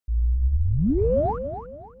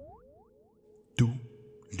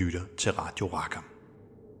lytter til Radio Rackham.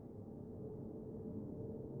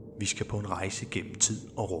 Vi skal på en rejse gennem tid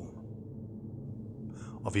og rum.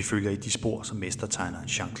 Og vi følger i de spor, som mestertegneren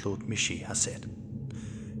Jean-Claude Michet har sat.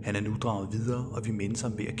 Han er nu draget videre, og vi mindes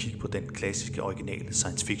ham ved at kigge på den klassiske originale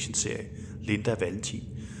science fiction serie Linda og Valentin,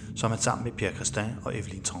 som han sammen med Pierre Christin og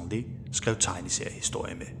Evelyne Tremblay skrev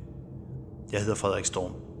tegneseriehistorie med. Jeg hedder Frederik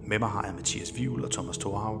Storm. Med mig har jeg Mathias Wivel og Thomas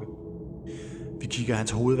Thorhauge. Vi kigger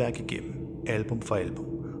hans hovedværk igennem, album for album,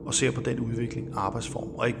 og ser på den udvikling, arbejdsform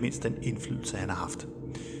og ikke mindst den indflydelse, han har haft.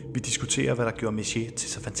 Vi diskuterer, hvad der gjorde Michet til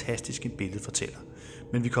så fantastisk en billedfortæller,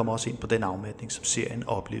 men vi kommer også ind på den afmatning, som serien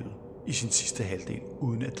oplevede i sin sidste halvdel,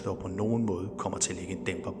 uden at det dog på nogen måde kommer til at lægge en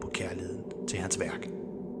dæmper på kærligheden til hans værk.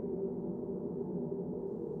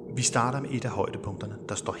 Vi starter med et af højdepunkterne,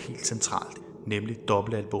 der står helt centralt, nemlig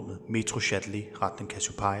dobbeltalbummet Metro Châtelet, Retning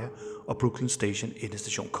Cassiopeia og Brooklyn Station,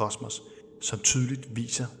 Endestation Cosmos, som tydeligt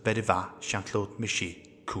viser, hvad det var, Jean-Claude Michet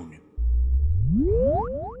kunne.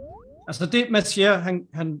 Altså det Michet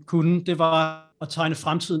han kunne, det var at tegne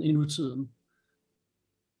fremtiden i nutiden.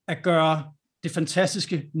 At gøre det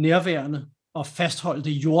fantastiske nærværende og fastholde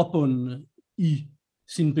det jordbundne i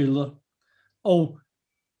sine billeder. Og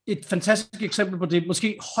et fantastisk eksempel på det,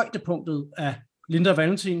 måske højdepunktet af Linda og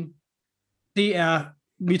Valentin, det er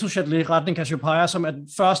Metro Châtelet, Retning Cassiopeia, som er den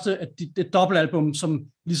første af det dobbeltalbum, som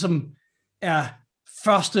ligesom er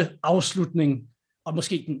første afslutning, og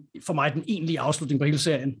måske for mig den egentlige afslutning på hele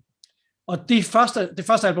serien. Og det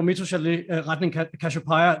første album, Metro Châtelet, Retning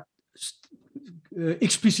Cassiopeia,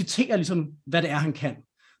 ekspliciterer ligesom, hvad det er, han kan.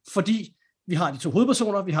 Fordi vi har de to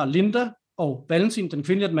hovedpersoner, vi har Linda og Valentin, den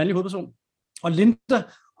kvindelige og den mandlige hovedperson. Og Linda,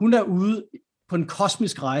 hun er ude på en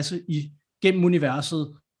kosmisk rejse gennem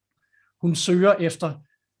universet. Hun søger efter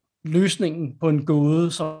løsningen på en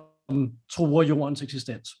gåde, som truer jordens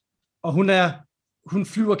eksistens. Og hun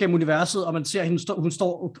flyver gennem universet, og man ser hende hun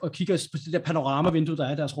står og kigger på det der panoramavindue, der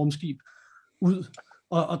er i deres rumskib, ud.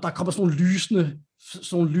 Og der kommer sådan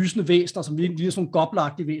nogle lysende væsener, som ligner sådan nogle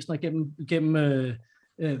goblagtige væsener gennem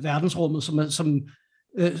verdensrummet, som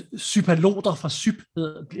sypaloter fra Syp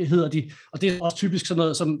hedder de. Og det er også typisk sådan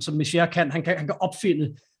noget, som Michet kan. Han kan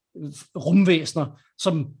opfinde rumvæsener,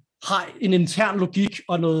 som har en intern logik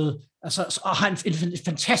og noget, altså, og har en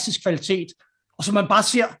fantastisk kvalitet. Og så man bare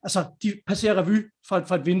ser, altså de passerer revy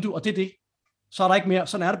for et vindue, og det er det. Så er der ikke mere,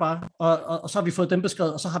 sådan er det bare. Og så har vi fået dem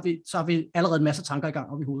beskrevet, og så har vi allerede en masse tanker i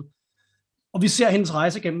gang op i hovedet. Og vi ser hendes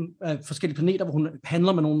rejse gennem forskellige planeter, hvor hun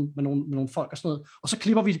handler med nogle folk og sådan noget. Og så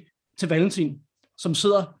klipper vi til Valentin, som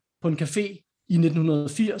sidder på en café i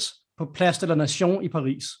 1980 på Place de la Nation i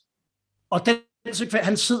Paris. Og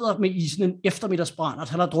han sidder med i sådan en eftermiddagsbrand, at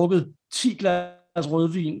han har drukket 10 glas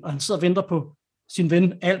rødvin, og han sidder og venter på sin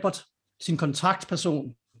ven Albert, sin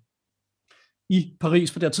kontaktperson i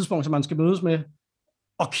Paris på det her tidspunkt, som man skal mødes med,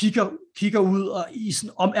 og kigger ud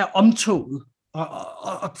og er omtoget,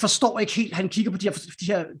 og forstår ikke helt. Han kigger på de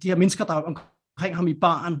her mennesker, der er omkring ham i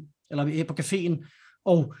baren, eller på caféen,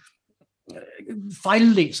 og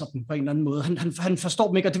fejllæser dem på en eller anden måde. Han forstår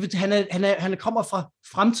dem ikke, og han kommer fra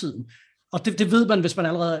fremtiden. Og det ved man, hvis man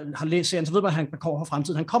allerede har læst serien, så ved man, at han kommer fra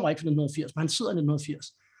fremtiden. Han kommer ikke fra 1980, men han sidder i 1980.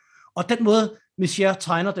 Og den måde, Michet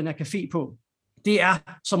tegner den her café på, det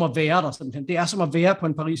er som at være der simpelthen. Det er som at være på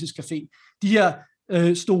en parisisk café. De her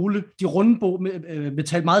stole, de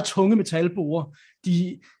runde meget tunge metalborde,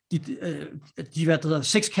 de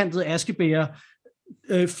sekskantede askebæger,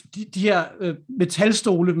 de her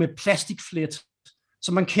metalstole med plastikflet,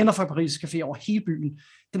 som man kender fra parisisk café over hele byen,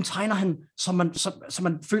 dem tegner han, så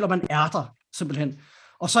man føler, man er der simpelthen.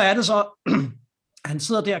 Og så er det så, han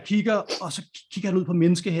sidder der og kigger, og så kigger han ud på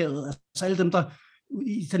menneskehavet, altså alle dem, der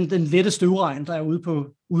i den lette støvregn, der er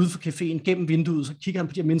ude for caféen gennem vinduet, så kigger han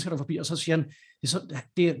på de her mennesker, der er forbi, og så siger han,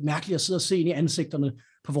 det er mærkeligt at sidde og se ind i ansigterne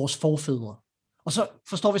på vores forfædre. Og så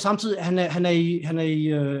forstår vi samtidig, at han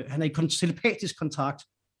er i telepatisk kontakt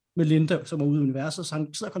med Linda, som er ude i universet, så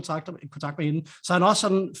han sidder i kontakt med hende. Så han er også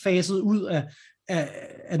sådan faset ud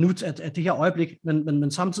af det her øjeblik,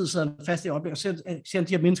 men samtidig sidder han fast i øjeblik, og ser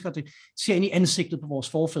de her mennesker, det ser ind i ansigtet på vores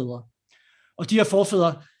forfædre. Og de her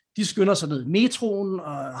forfædre, de skynder sig ned i metroen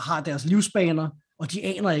og har deres livsbaner, og de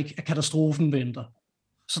aner ikke, at katastrofen venter.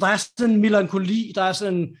 Så der er sådan en melankoli, der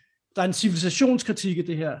er en civilisationskritik i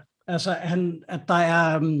det her. Altså, at der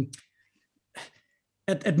er,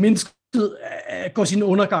 at mennesket går sin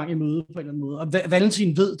undergang i møde på en eller anden måde. Og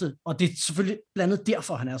Valentin ved det, og det er selvfølgelig blandt andet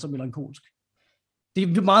derfor, han er så melankolsk. Det er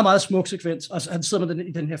en meget, meget smuk sekvens, og han sidder med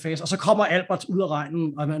i den her fase, og så kommer Albert ud af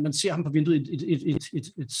regnen, og man ser ham på vinduet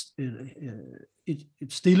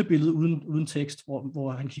et stille billede uden tekst,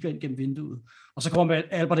 hvor han kigger ind gennem vinduet. Og så kommer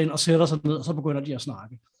Albert ind og sætter sig ned, og så begynder de at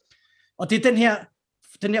snakke. Og det er den her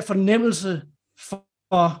den her fornemmelse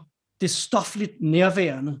for det stofligt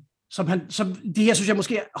nærværende, som det her synes jeg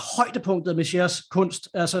måske er højdepunktet med Messiers kunst.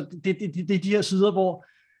 Altså det er de her sider, hvor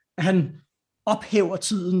han ophæver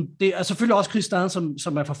tiden. Det er selvfølgelig også Christian,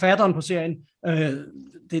 som er forfatteren på serien.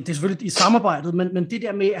 Det er selvfølgelig i samarbejdet, men det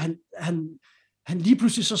der med, at han lige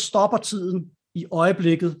pludselig så stopper tiden i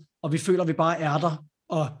øjeblikket, og vi føler, at vi bare er der.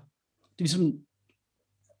 Og det er ligesom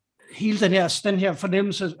hele den her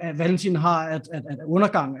fornemmelse, at Valentin har, at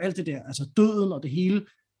undergang og alt det der, altså døden og det hele,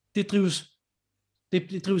 det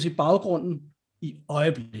drives i baggrunden i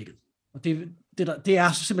øjeblikket. Og det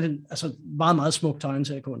er simpelthen altså meget, meget smuk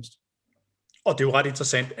tegneseriekunst. Og det er jo ret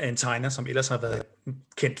interessant, at en tegner, som ellers har været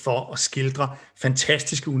kendt for at skildre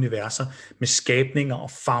fantastiske universer med skabninger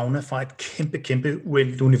og fauna fra et kæmpe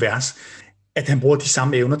uendeligt univers, at han bruger de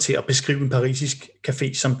samme evner til at beskrive en parisisk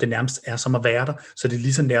café, som det nærmest er som at være der, så det er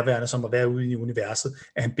lige så nærværende som at være ude i universet,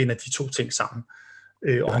 at han binder de to ting sammen,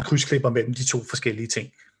 og han krydsklipper mellem de to forskellige ting.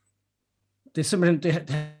 Det er simpelthen det,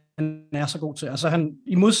 han er så god til. Altså han,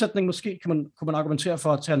 i modsætning måske, kunne man argumentere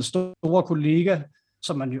for, til hans store kollega,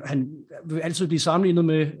 som han vil altid blive sammenlignet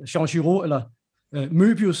med Jean Giraud eller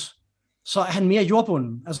Möbius, så er han mere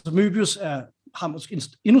jordbunden. Altså Möbius har måske en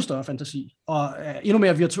endnu større fantasi, og er endnu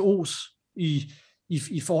mere virtuos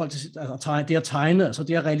i forhold til altså, det at tegne, altså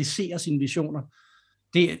det at realisere sine visioner.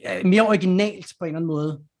 Det er mere originalt på en eller anden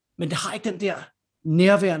måde, men det har ikke den der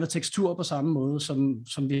nærværende tekstur på samme måde,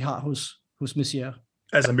 som vi har hos Messier.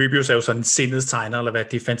 Altså Möbius er jo sådan en sindhedstegner, eller hvad,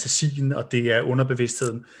 det er fantasien, og det er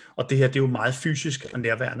underbevidstheden, og det her, det er jo meget fysisk og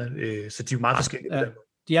nærværende, så de er jo meget forskellige. Ja,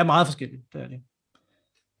 de er meget forskellige, det er det.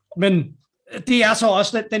 Men det er så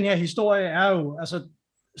også, den her historie er jo, altså,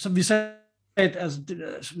 som vi sagde, altså,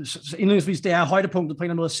 indledningsvis, det er højdepunktet på en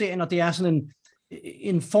eller anden måde af serien, og det er sådan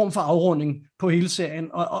en form for afrunding på hele serien,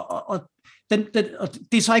 og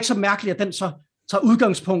det er så ikke så mærkeligt, at den så tager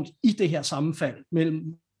udgangspunkt i det her sammenfald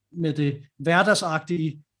med det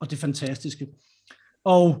hverdagsagtige og det fantastiske.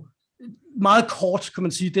 Og meget kort kan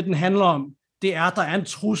man sige, det den handler om, det er, at der er en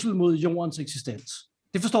trussel mod jordens eksistens.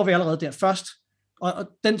 Det forstår vi allerede der først, og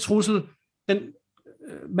den trussel, den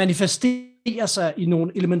manifesterer sig i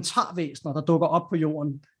nogle elementarvæsener, der dukker op på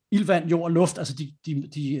jorden. Ild, vand, jord og luft, altså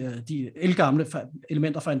de ældgamle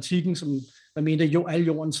elementer fra antikken, som man mente, alle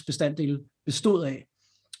jordens bestanddele bestod af.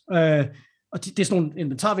 Og det er sådan nogle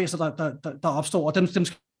elementarvæsener, der opstår, og dem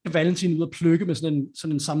skal Valentin ud og plukke med sådan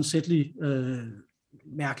en sammensætlig,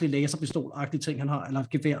 mærkelig laserpistol-agtig ting, han har, eller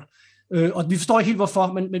gevær. Og vi forstår ikke helt, hvorfor,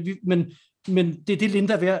 men det er det,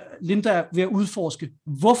 Linda er ved at udforske,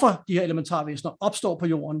 hvorfor de her elementarvæsener opstår på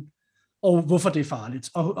jorden, og hvorfor det er farligt.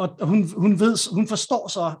 Og hun forstår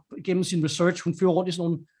så gennem sin research, hun fører rundt i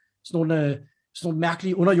sådan nogle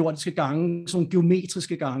mærkelige underjordiske gange, sådan nogle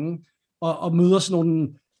geometriske gange, og møder sådan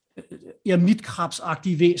nogle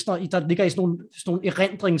eremitkrabsagtige væsener, der ligger i sådan nogle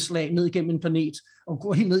erindringslag ned igennem en planet, og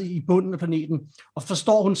går helt ned i bunden af planeten. Og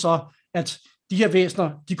forstår hun så, at de her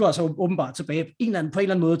væsener, de går altså åbenbart tilbage på en eller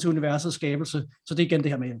anden måde til universets skabelse. Så det er igen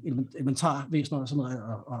det her med elementarvæsener og sådan noget,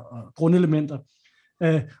 og grundelementer.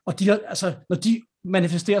 Og de her, altså, når de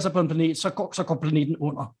manifesterer sig på en planet, så går planeten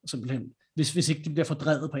under, simpelthen. Hvis ikke de bliver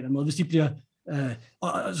fordrevet på en eller anden måde. Hvis de bliver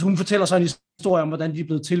og hun fortæller så en historie om, hvordan de er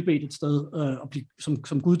blevet tilbedt et sted og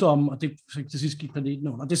som guddommen, og det til sidst gik planeten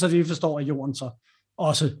under. Det er så det, vi forstår, at jorden så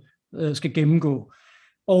også skal gennemgå.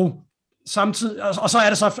 Og samtidig, og så er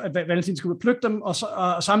det så, at Valentin skal plukke dem, og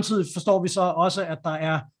samtidig forstår vi så også, at der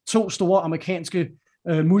er 2 store amerikanske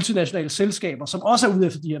multinationale selskaber, som også er ude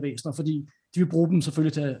efter de her væsener, fordi de vil bruge dem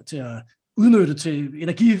selvfølgelig til at udnytte til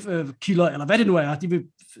energikilder, eller hvad det nu er. De vil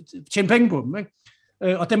tjene penge på dem, ikke?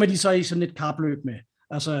 Og dem er de så i sådan et kapløb med.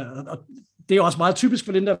 Altså, og det er jo også meget typisk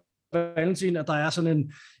for Linda Valentin, at der er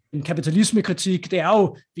sådan en kapitalismekritik. Det er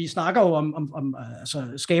jo, vi snakker jo om altså,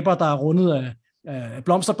 skabere, der er rundet af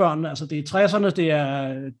blomsterbørnene. Altså det er 60'erne, det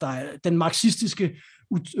er den marxistiske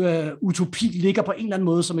utopi ligger på en eller anden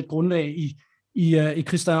måde som et grundlag i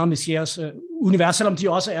Christian Messiers univers, selvom de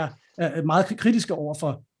også er meget kritiske over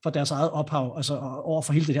for deres eget ophav, altså over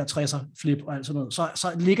for hele det her 60'er-flip og alt sådan noget.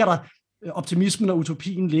 Så ligger der optimismen og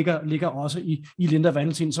utopien ligger også i Linda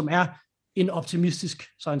Valentin, som er en optimistisk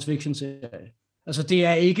science fiction serie. Altså det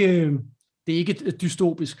er ikke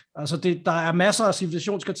dystopisk. Altså der er masser af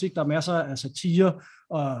civilisationskritik, der er masser af satire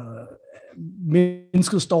og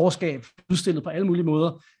menneskets dårskab udstillet på alle mulige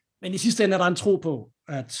måder. Men i sidste ende er der en tro på,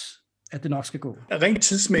 at det nok skal gå. Rent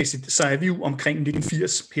tidsmæssigt, så er vi jo omkring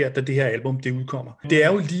 1980 her, da det her album det udkommer. Det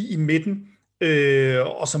er jo lige i midten,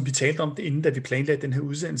 og som vi talte om det inden, da vi planlagde den her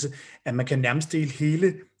udsendelse, at man kan nærmest dele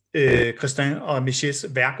hele Christian og Messiers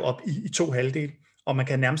værk op i 2 halvdele, og man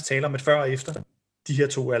kan nærmest tale om et før og efter de her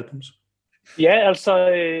 2 albums. Ja,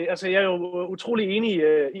 altså jeg er jo utrolig enig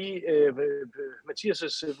i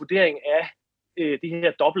Mathias' vurdering af det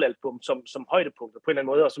her dobbeltalbum som højdepunkter på en eller anden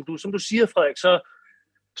måde. Og som du siger, Frederik, så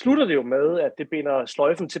slutter det jo med, at det binder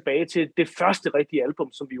sløjfen tilbage til det første rigtige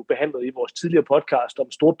album, som vi jo behandlede i vores tidligere podcast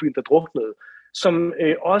om Storbyen, der druknede, som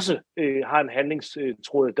også har en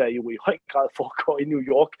handlingstråd, der jo i høj grad foregår i New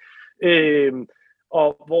York.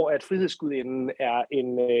 Og hvor at Frihedsgudinden er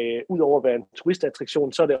udover at være en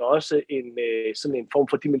turistattraktion, så er det også sådan en form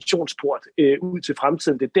for dimensionsport ud til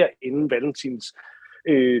fremtiden. Det er derinde Valentins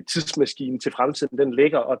tidsmaskine til fremtiden, den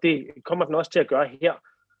ligger, og det kommer den også til at gøre her.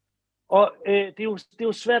 Og det er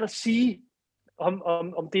jo svært at sige,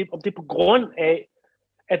 om det er på grund af,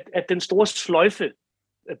 at den store sløjfe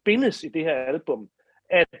bindes i det her album,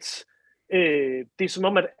 at det er som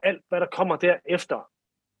om, at alt, hvad der kommer derefter,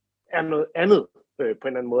 er noget andet på en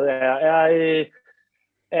eller anden måde,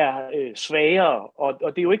 er svagere,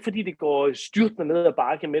 og det er jo ikke fordi, det går styrtende ned ad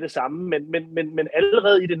bakke med det samme, men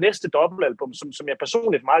allerede i det næste dobbeltalbum, som jeg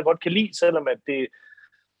personligt meget godt kan lide, selvom at det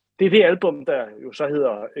er det album, der jo så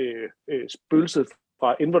hedder Spøgelset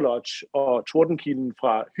fra Inverlodge og Tordenkilden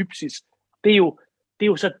fra Hypsis, det er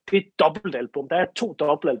jo så det dobbeltalbum. Der er 2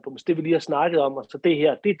 dobbeltalbums, det vi lige har snakket om, og så det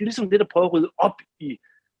her, det er ligesom det, der prøver at rydde op i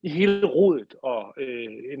hele rodet og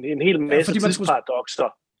en hel masse tidsparadoxer.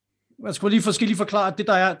 Man skulle lige forklare, at det,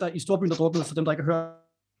 der er i Storbyen, der druknede, for dem, der ikke har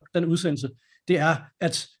hørt den udsendelse, det er,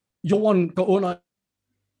 at jorden går under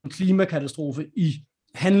en klimakatastrofe i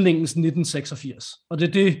handlingens 1986. Og det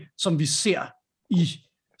er det, som vi ser i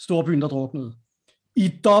Storbyen, der druknede. I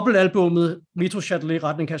dobbeltalbummet Metro Chatelet,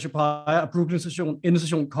 Retning Cassiopeia og Brooklyn Station,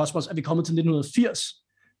 Endestation Cosmos, er vi kommet til 1980.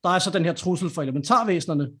 Der er så den her trussel for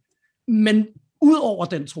elementarvæsenerne. Men ud over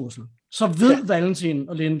den trussel, så ved Valentin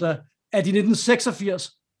og Linda, at i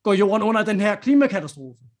 1986 går jorden under den her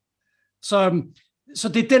klimakatastrofe.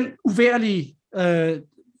 Så det er den uværlige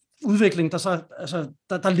udvikling,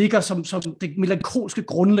 der ligger som det melankolske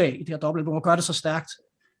grundlag i det her dobbeltalbum, og gør det så stærkt,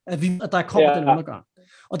 at der kommer den undergang.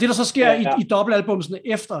 Og det, der så sker i dobbeltalbumsene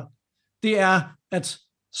efter, det er, at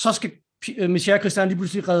så skal Michel og Christian lige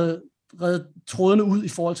pludselig redde trådene ud i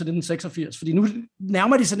forhold til 1986, fordi nu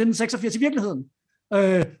nærmer de sig 1986 i virkeligheden.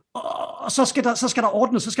 Og så skal der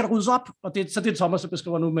ordnes, så skal der ryddes op, og det Thomas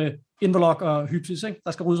beskriver nu med Inverloch og Hypsis, ikke?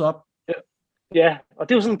 Der skal ryddes op. Ja, og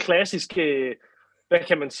det er jo sådan en klassisk, hvad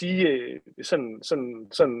kan man sige,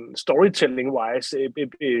 sådan storytelling-wise,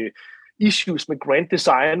 issues med grand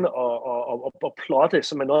design og plotte,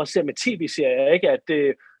 som man også ser med tv-serier, ikke?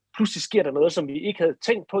 At pludselig sker der noget, som vi ikke havde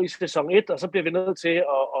tænkt på i sæson 1, og så bliver vi nødt til at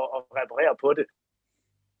reparere på det.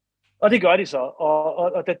 Og det gør de så.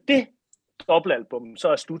 Og da det dobbeltalbum så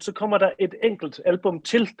er slut, så kommer der et enkelt album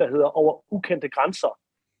til, der hedder Over ukendte grænser.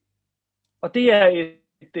 Og det er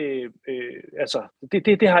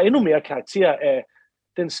det har endnu mere karakter af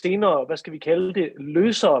den senere, hvad skal vi kalde det,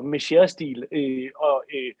 løsere Messier-stil og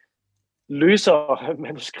løsere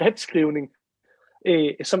manuskriptskrivning,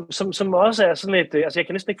 som også er sådan et, altså jeg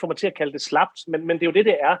kan næsten ikke få mig til at kalde det slapt, men det er jo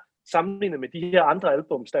det er, sammenlignet med de her andre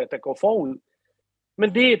albums, der går forud.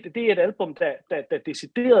 Men det er et album, der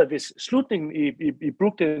decideret, hvis slutningen i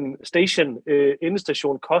Brooklyn Station,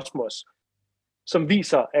 endestation Cosmos, som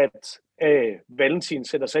viser, at Valentin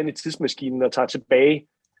sætter sig ind i tidsmaskinen og tager tilbage,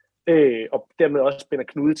 og dermed også spænder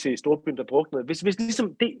knude til Storbyen, der druknede. Hvis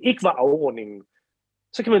ligesom det ikke var afrundingen,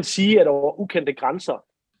 så kan man sige, at over ukendte grænser,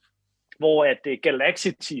 hvor at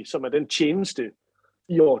Galaxity, som er den tjeneste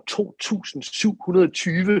i år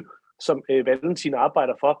 2720, som Valentin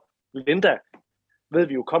arbejder for, Linda, ved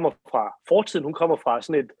vi jo, kommer fra fortiden. Hun kommer fra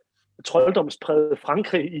sådan et trolddomspræget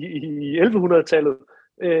Frankrig i 1100-tallet,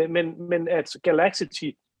 men at Galaxity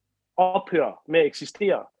ophører med at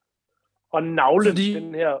eksistere, og navle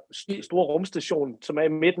den her store rumstation, som er i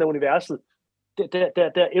midten af universet,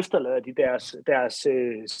 der efterlader de deres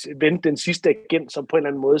ven, den sidste agent, som på en eller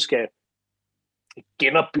anden måde skal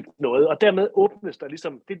genopbygge noget, og dermed åbnes der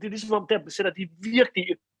ligesom, det er ligesom om, der sætter de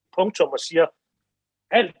virkelig et punktum og siger,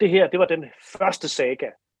 alt det her, det var den første saga.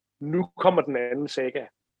 Nu kommer den anden saga.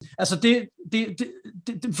 Altså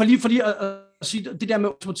for lige at sige det der med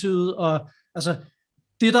motivet, og altså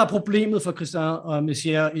det der er problemet for Christian og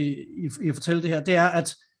Messier i at fortælle det her, det er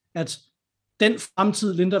at den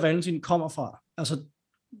fremtid Linda og Valentin kommer fra, altså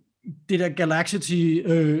det der Galaxity,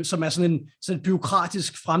 som er sådan en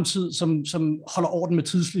bureaukratisk fremtid, som holder orden med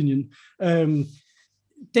tidslinjen,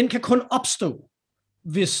 den kan kun opstå,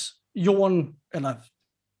 hvis jorden, eller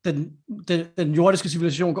den jordiske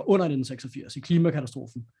civilisation går under 1986 i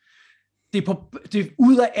klimakatastrofen. Det er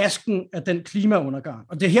ud af asken af den klimaundergang.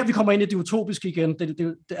 Og det er her, vi kommer ind i det utopiske igen.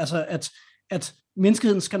 Altså, at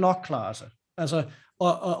menneskeheden skal nok klare sig. Altså,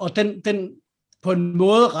 og den på en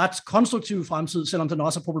måde ret konstruktiv fremtid, selvom den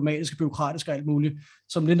også er problematisk, bureaukratisk og alt muligt,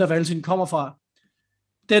 som Linda Valentin kommer fra,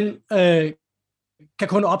 den kan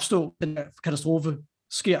kun opstå, den her katastrofe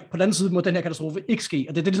sker. På den anden side må den her katastrofe ikke ske,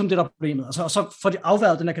 og det er ligesom det, der er problemet. Altså, og så får de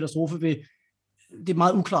afværget den her katastrofe ved, det er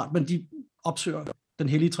meget uklart, men de opsøger den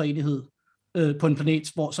hellige treenighed på en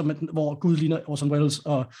planet, hvor Gud ligner Orson Welles,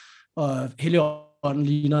 og Helligånden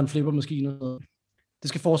ligner en flippermaskine. Det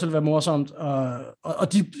skal fortsat være morsomt, og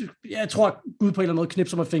jeg tror, Gud på en eller anden måde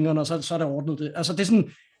knipser med fingrene, og så er det ordnet det. Altså, det er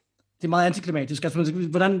sådan, det er meget antiklimatisk. Altså,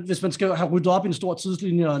 hvis man skal have ryddet op i en stor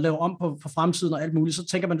tidslinje og lave om på fremtiden og alt muligt, så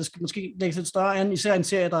tænker man, det skal måske lægges lidt større an, især en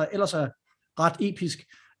serie, der ellers er ret episk.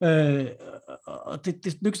 Og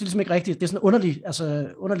det lykkes ligesom ikke rigtigt. Det er sådan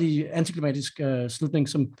en underlig antiklimatisk slutning,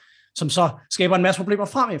 som så skaber en masse problemer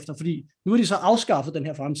frem efter, fordi nu er de så afskaffet den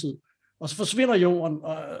her fremtid, og så forsvinder jorden,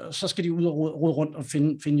 og så skal de ud og rode rundt og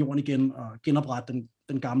finde jorden igen, og genoprette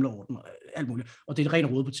den gamle orden, og alt muligt. Og det er et ren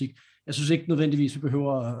rodebutik. Jeg synes ikke nødvendigvis, vi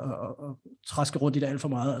behøver at træske rundt i det alt for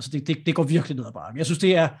meget. Altså det går virkelig ned ad bakken. Jeg synes,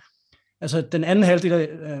 det er, altså den anden halvdel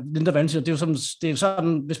af Linda Valentin, det er jo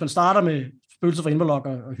sådan, hvis man starter med Spøgelser fra Inverloch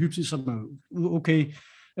og Hypsis, som er okay,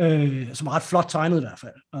 som er ret flot tegnet i hvert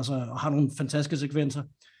fald, altså, og har nogle fantastiske sekvenser.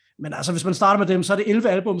 Men altså, hvis man starter med dem, så er det 11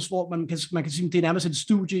 albums, hvor man kan sige, det er nærmest et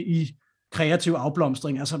studie i kreativ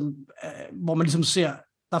afblomstring, altså, hvor man ligesom ser,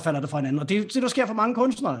 der falder det fra hinanden. Og det er det, der sker for mange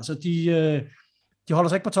kunstnere. Altså, de holder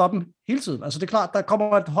sig ikke på toppen hele tiden. Altså, det er klart, der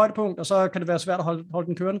kommer et højdepunkt, og så kan det være svært at holde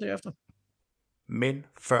den kørende derefter. Men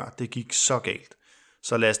før det gik så galt,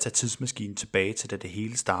 så lad os tage tidsmaskinen tilbage til, da det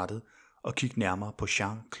hele startede, og kigge nærmere på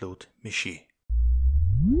Jean-Claude Messier.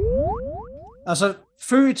 Altså,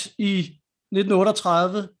 født i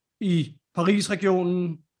 1938 i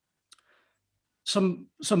Paris-regionen,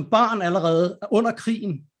 som barn allerede under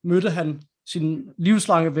krigen, mødte han sin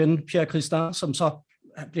livslange ven, Pierre Christin, som så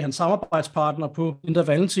blev hans samarbejdspartner på Linda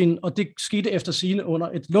Valentin, og det skete efter sigende under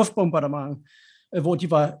et luftbombardement, hvor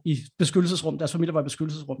de var i beskyttelsesrum, deres familie var i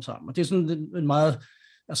beskyttelsesrum sammen. Og det er sådan en meget,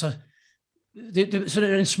 altså, det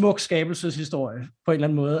er en smuk skabelseshistorie på en eller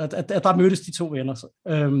anden måde, at der mødtes de to venner.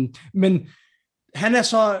 Men han er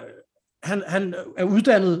så, han er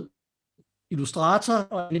uddannet illustrator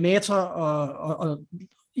og animator og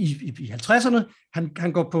i 50'erne.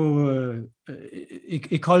 Han går på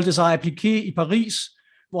École des Arts Appliqués i Paris,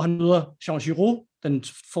 hvor han møder Jean Giraud,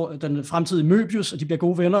 den fremtidige Möbius, og de bliver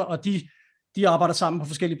gode venner, og de arbejder sammen på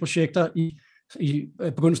forskellige projekter i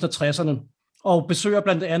begyndelsen af 60'erne, og besøger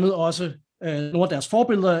blandt andet også nogle af deres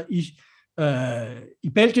forbilleder i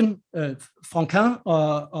Belgien, Franquin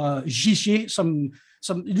og Giger,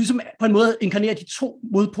 som ligesom på en måde inkarnerer de to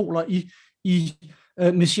modpoler i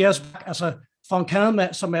Messiers værk, altså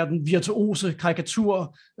Franquin, som er den virtuose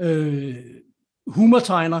karikatur,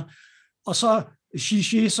 humortegner, og så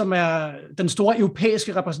Giger, som er den store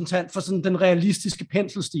europæiske repræsentant for sådan den realistiske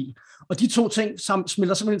penselstil. Og de to ting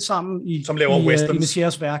smelter simpelthen sammen i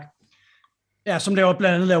Messiers værk. Ja, som blandt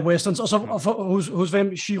andet laver westerns, og så hos hvem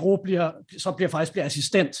Giraud bliver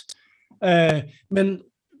assistent. Men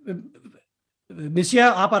Messier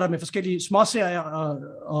arbejder med forskellige småserier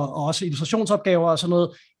og også illustrationsopgaver og sådan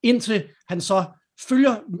noget, indtil han så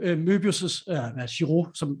følger Giraud,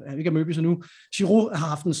 som ikke er Möbius endnu. Giraud har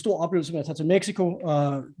haft en stor oplevelse med at tage til Mexico,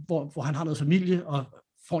 hvor han har noget familie og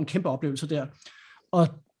får en kæmpe oplevelse der. Og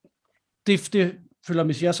det føler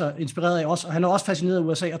Messier sig inspireret af også, og han er også fascineret af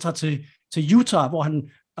USA og tager til Utah, hvor han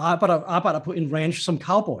arbejder på en ranch som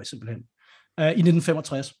cowboy simpelthen i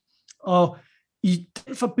 1965. Og i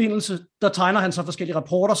den forbindelse, der tegner han så forskellige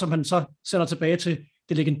rapporter, som han så sender tilbage til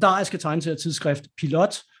det legendariske tegneserietidsskrift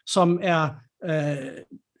Pilot, som er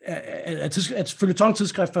et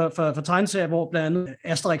føljeton-tidsskrift for tegneserier, hvor blandt andet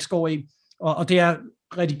Asterix går i, og det er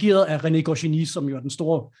redigeret af René Goscinny, som jo er den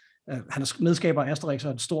store, han er medskaber af Asterix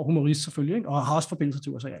og en stor humorist selvfølgelig, ikke? Og har også forbindelse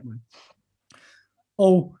til USA.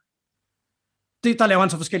 Og der laver han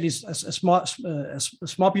så forskellige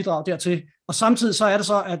små bidrag dertil, og samtidig så er det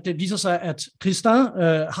så, at det viser sig, at Christin,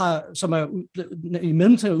 som er i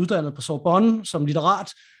mellemtiden uddannet på Sorbonne som litterat,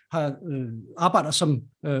 arbejder som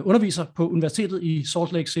underviser på universitetet i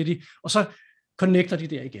Salt Lake City, og så connecter de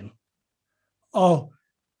der igen. Og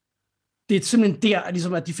det er simpelthen der,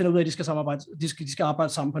 ligesom, at de finder ud af, at de skal samarbejde, de skal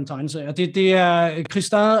arbejde sammen på en tegneserie. Og det er,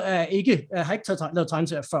 Christin har ikke lavet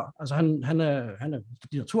tegneserier før. Altså han er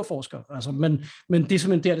litteraturforsker, altså, men det er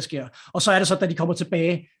simpelthen der, det sker. Og så er det så, at de kommer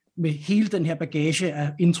tilbage med hele den her bagage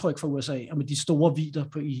af indtryk fra USA, og med de store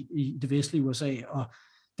vidder i det vestlige USA, og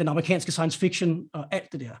den amerikanske science fiction, og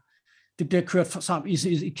alt det der. Det bliver kørt sammen i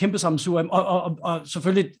et kæmpe sammensurium, og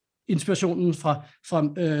selvfølgelig inspirationen fra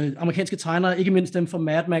amerikanske tegnere, ikke mindst dem fra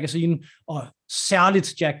Mad Magazine, og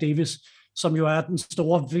særligt Jack Davis, som jo er den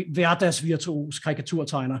store hverdagsvirtuos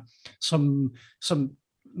karikaturtegner, som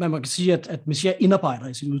man kan sige, at Messier indarbejder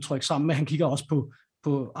i sin udtryk sammen med. Han kigger også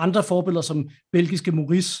på andre forbilleder, som belgiske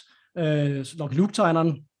Maurice, Lucky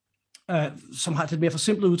Luke-tegneren, som har et lidt mere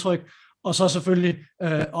forsimplet udtryk, og så selvfølgelig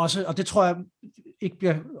også, og det tror jeg ikke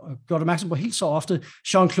bliver gjort opmærksom på helt så ofte,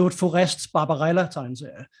 Jean-Claude Forests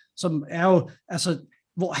Barbarella-tegneserie, som er jo, altså,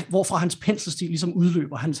 hvorfra hans penselstil ligesom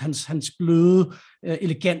udløber, hans bløde,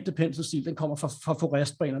 elegante penselstil, den kommer fra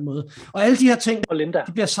Forest på en eller anden måde. Og alle de her ting,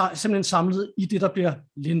 de bliver simpelthen samlet i det, der bliver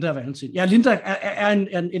Linda og Valentin. Ja, Linda er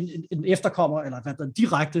en efterkommer, eller en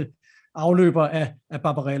direkte afløber af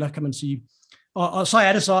Barbarella, kan man sige. Og så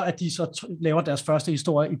er det så, at de så laver deres første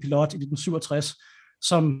historie i Pilot i 1967,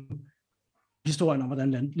 som historien om,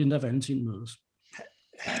 hvordan Linda og Valentin mødes.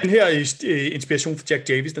 Den her inspiration for Jack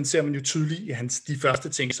Davis, den ser man jo tydeligt i de første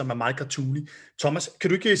ting, som er meget cartoony. Thomas, kan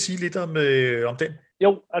du ikke sige lidt om den?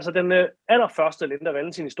 Jo, altså den allerførste Linda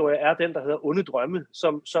Valentin-historie er den, der hedder Onde Drømme,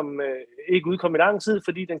 som ikke udkom i lang tid,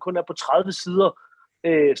 fordi den kun er på 30 sider.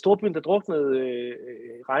 Storbyen, der druknede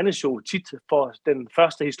regnes jo tit for den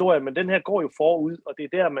første historie, men den her går jo forud, og det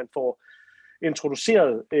er der, man får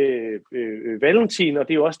introduceret Valentin, og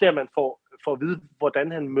det er jo også der, man får at vide,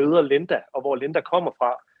 hvordan han møder Linda, og hvor Linda kommer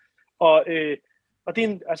fra. Og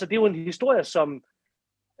det er jo en historie, som,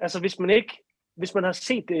 altså hvis man har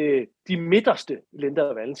set de midterste Linda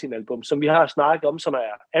og Valentin-album, som vi har snakket om, som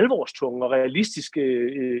er alvorstunge og realistiske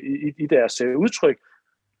i deres udtryk,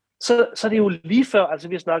 så det er jo lige før, altså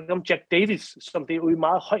vi har snakket om Jack Davis, som det jo i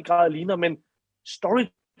meget høj grad ligner, men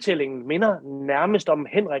storytellingen minder nærmest om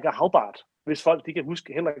Henrik og Havbart, hvis folk de kan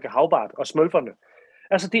huske Henrik og Havbart og Smølferne.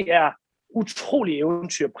 Altså det er utrolig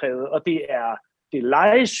eventyrpræget, og det er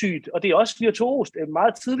legesygt, og det er også virtuost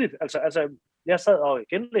meget tidligt. Altså jeg sad og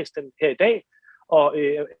genlæste den her i dag, og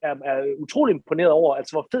er utrolig imponeret over,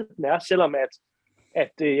 altså hvor fed den er, selvom at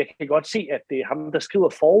jeg kan godt se, at det er ham, der skriver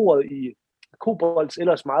forordet i Kobolds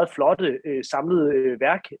ellers meget flotte samlede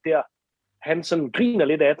værk der. Han sådan griner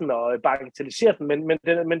lidt af den og bagatelliserer den,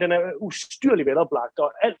 men den er ustyrligt veloplagt,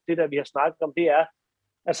 og alt det, der vi har snakket om, det er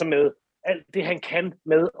altså med alt det, han kan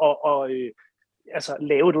med at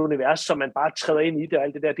lave et univers, som man bare træder ind i det, og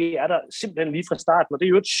alt det der, det er der simpelthen lige fra starten, og det er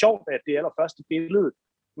jo et sjovt, at det allerførste billede,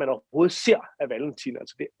 man overhovedet ser af Valentin,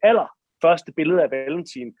 altså det allerførste billede af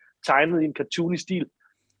Valentin, tegnet i en cartoony stil,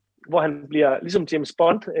 hvor han bliver, ligesom James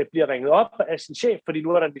Bond, bliver ringet op af sin chef, fordi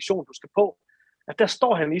nu er der en mission, du skal på. At der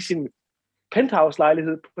står han i sin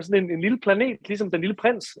penthouse-lejlighed på sådan en lille planet, ligesom den lille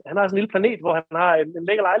prins. Han har sådan en lille planet, hvor han har en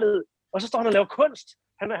lækker lejlighed, og så står han og laver kunst.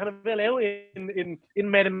 Han er ved at lave en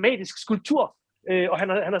matematisk skulptur, og han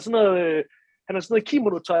har sådan noget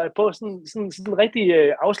kimono-tøj på, sådan en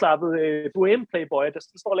rigtig afslappet bohème-playboy, der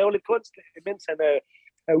står og laver lidt kunst, mens han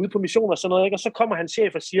er ude på mission og sådan noget, ikke? Og så kommer hans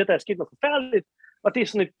chef og siger, at der er sket noget forfærdeligt, og det er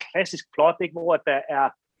sådan et klassisk plot, ikke? Hvor der er,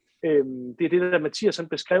 det er det, der Mathias han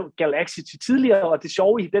beskrev Galaxity tidligere, og det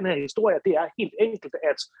sjove i den her historie, det er helt enkelt,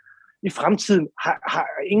 at i fremtiden har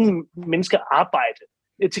ingen mennesker arbejde.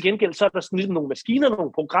 Til gengæld så er der sådan ligesom nogle maskiner,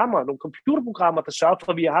 nogle programmer, nogle computerprogrammer, der sørger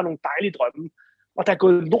for, at vi har nogle dejlige drømme. Og der er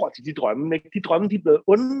gået lort i de drømme. Ikke? De drømme, de er blevet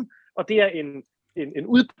onde, og det er en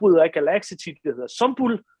udbryder af Galaxity, der hedder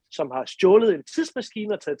Sombul, som har stjålet en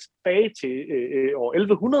tidsmaskine og taget tilbage til år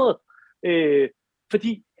 1100,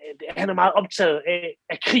 fordi han er meget optaget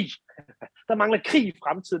af krig. Der mangler krig i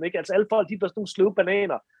fremtiden. Ikke? Altså alle folk, de er sådan nogle sløve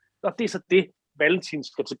bananer. Og det er så det, Valentin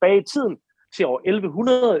skal tilbage i tiden til år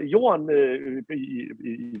 1100 i jorden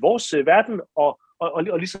i vores verden og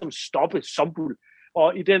ligesom stoppe Sombul.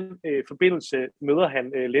 Og i den forbindelse møder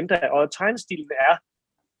han Linda, og tegnestilen er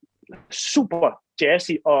super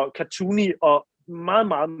jazzy og cartoony og meget,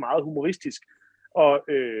 meget, meget humoristisk. Og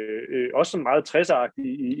også sådan meget 60'er-agtig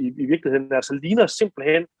i virkeligheden. Altså ligner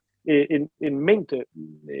simpelthen en mængde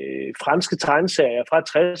franske tegneserier fra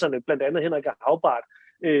 60'erne, blandt andet Henrik og Havbart,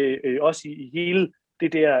 også i hele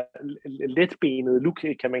det der letbenede look,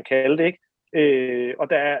 kan man kalde det, ikke? Og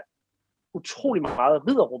der er utrolig meget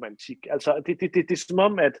ridderromantik. Altså det er som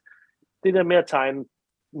om, at det der med at tegne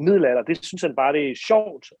middelalder, det synes han bare, det er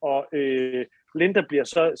sjovt, og Linda bliver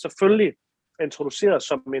så selvfølgelig introduceret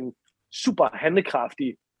som en super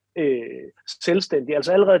handlekraftig selvstændig.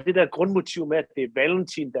 Altså allerede det der grundmotiv med, at det er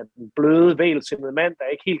Valentin, der er den bløde, vælsindede mand, der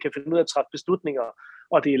ikke helt kan finde ud af at træffe beslutninger,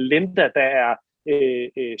 og det er Linda, der er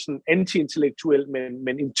sådan anti-intellektuel,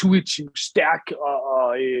 men intuitivt stærk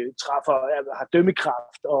og har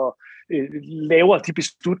dømmekraft og laver de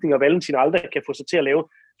beslutninger, Valentin aldrig kan få sig til at lave.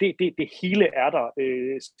 Det hele er der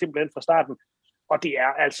simpelthen fra starten, og det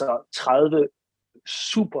er altså 30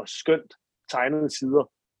 super skønt tegnede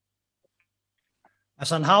sider.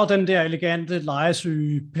 Altså han har jo den der elegante,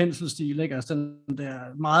 legesyge penselstil, ikke? Altså den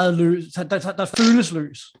der meget løs, der føles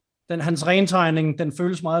løs. Hans rentegning, den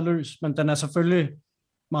føles meget løs, men den er selvfølgelig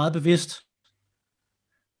meget bevidst.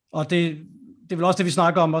 Og det er vel også det, vi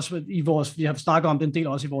snakker om også vi har snakket om den del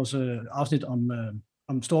også i vores afsnit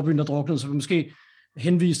om Storbyen, der druknede, så vi måske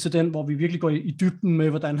henvise til den, hvor vi virkelig går i dybden med,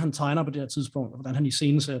 hvordan han tegner på det her tidspunkt, og hvordan han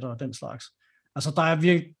iscenesætter og den slags. Altså der er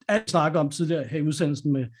virkelig alt snakket om tidligere her i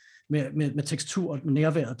udsendelsen med tekstur og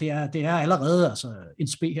nærværet. Det er allerede altså en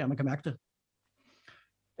spe her, man kan mærke det.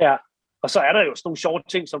 Ja, og så er der jo sådan nogle sjove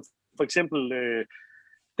ting, som for eksempel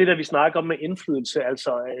det, der vi snakker om med indflydelse,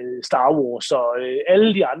 altså Star Wars og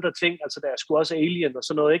alle de andre ting, altså der er sgu også Alien og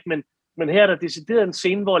sådan noget, ikke? Men her er der decideret en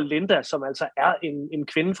scene, hvor Linda, som altså er en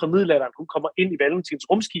kvinde fra middelalderen, hun kommer ind i Valentins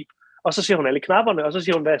rumskib, og så ser hun alle knapperne, og så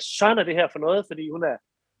siger hun, hvad søren er det her for noget, fordi hun er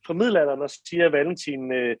fra middelalderen, og så siger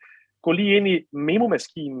Valentin, gå lige ind i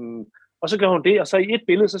memomaskinen, og så gør hun det, og så i et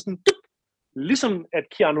billede, så sådan, ligesom at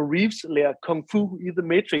Keanu Reeves lærer Kung Fu i The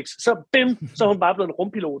Matrix, så er hun bare blevet en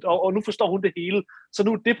rumpilot, og nu forstår hun det hele. Så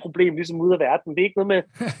nu er det problem ligesom ude af verden. Det er ikke noget med,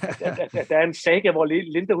 at der er en saga, hvor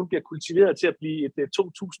Linda hun bliver kultiveret til at blive et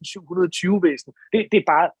 2720-væsen. Det er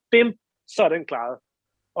bare, så er den klaret.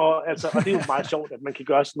 Og det er jo meget sjovt, at man kan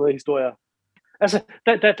gøre sådan noget i historier. Altså,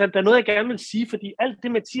 der er noget, jeg gerne vil sige, fordi alt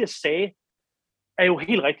det, Mathias sagde, er jo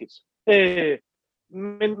helt rigtigt.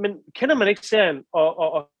 Men kender man ikke serien,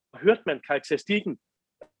 og hørte man karakteristikken,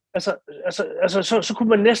 så kunne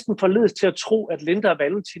man næsten forledes til at tro, at Linda og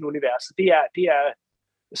Valentin-universet, det er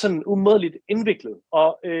sådan umådeligt indviklet.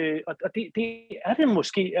 Og det er det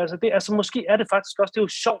måske. Måske er det faktisk også, det er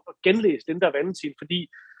jo sjovt at genlæse Linda og Valentin, fordi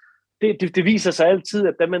det viser sig altid,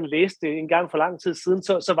 at da man læste det en gang for lang tid siden,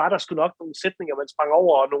 så var der sgu nok nogle sætninger, man sprang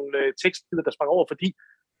over, og nogle tekster, der sprang over, fordi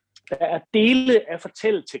der er dele af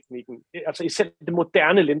fortælleteknikken, altså især det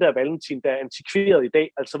moderne Linda og Valentin, der er antikveret i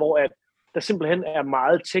dag, altså hvor der simpelthen er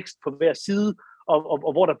meget tekst på hver side,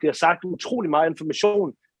 og hvor der bliver sagt utrolig meget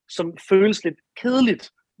information, som føles lidt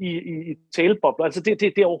kedeligt i talebobler. Altså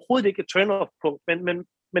det er overhovedet ikke et turn-off-punkt,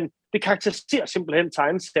 men det karakteriserer simpelthen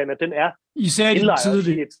tegneserien, at den er især i det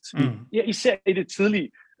tidlige. Ja, især i det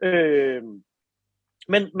tidlige.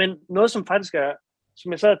 Men noget, som faktisk er,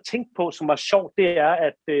 som jeg så havde tænkt på, som var sjovt, det er,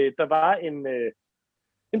 at der var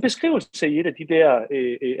en beskrivelse i et af de der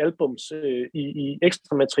albums i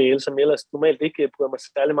ekstra materiale, som jeg ellers normalt ikke bryder mig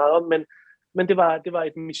særlig meget om, men det var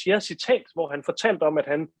et Michier-citat, hvor han fortalte om, at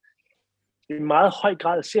han i meget høj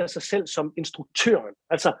grad ser sig selv som instruktøren.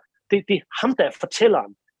 Altså, det er ham, der er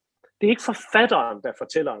fortælleren. Det er ikke forfatteren, der er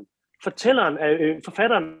fortælleren.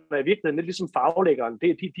 Forfatteren er i virkeligheden lidt ligesom faglæggeren.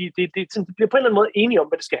 De bliver på en eller anden måde enige om,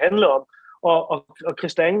 hvad det skal handle om, og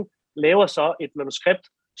Christian laver så et manuskript,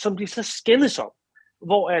 som de så skændes om,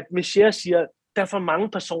 hvor at Michier siger, der er for mange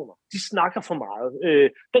personer, de snakker for meget.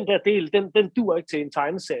 Den der del, den duer ikke til en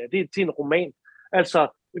tegneserie, det er til en roman. Altså,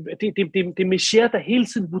 det er Michier, der hele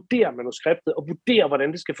tiden vurderer manuskriptet, og vurderer,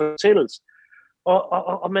 hvordan det skal fortælles.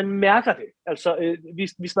 Og man mærker det. Altså,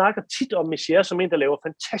 vi snakker tit om Michier som en, der laver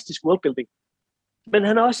fantastisk worldbuilding. Men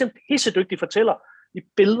han er også en pissedygtig fortæller i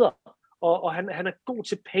billeder. Og han er god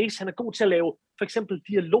til pace, han er god til at lave for eksempel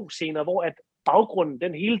dialogscener, hvor at baggrunden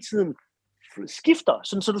den hele tiden skifter,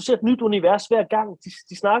 sådan, så du ser et nyt univers hver gang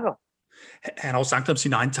de snakker. Han har jo sagt om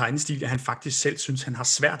sin egen tegnestil, at han faktisk selv synes, han har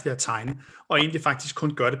svært ved at tegne, og egentlig faktisk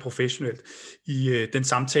kun gør det professionelt. I den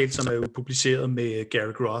samtale, som er jo publiceret med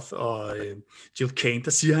Gary Groth og Jill Kane,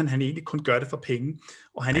 der siger han, at han egentlig kun gør det for penge,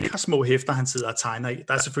 og han ikke har små hæfter, han sidder og tegner i.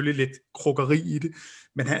 Der er selvfølgelig lidt krukkeri i det,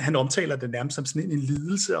 men han omtaler det nærmest som sådan en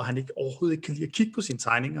lidelse, og han overhovedet ikke kan lide at kigge på sine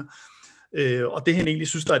tegninger. Og det han egentlig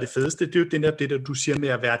synes, der er det fedeste, det er jo det der du siger med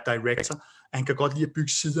at være director, at han kan godt lide at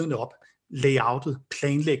bygge siderne op, layoutet,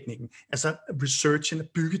 planlægningen, altså researchen, at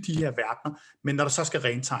bygge de her verdener, men når der så skal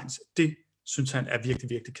rentegnes, det synes han er virkelig,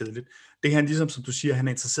 virkelig kedeligt. Det han ligesom, som du siger, han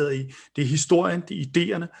er interesseret i, det er historien, det er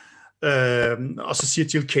idéerne, og så siger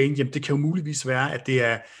Jill Kane, jamen det kan jo muligvis være, at det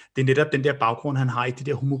er netop den der baggrund, han har i det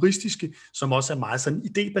der humoristiske, som også er meget sådan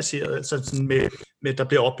idébaseret, altså sådan med der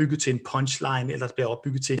bliver opbygget til en punchline, eller der bliver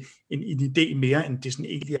opbygget til en idé mere, end det sådan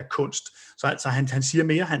egentlig er kunst. Så altså han siger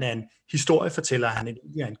mere, at han er en historiefortæller, han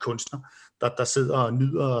egentlig er en kunstner, der sidder og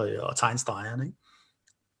nyder og tegnstregerne, ikke?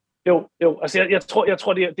 Jo, altså jeg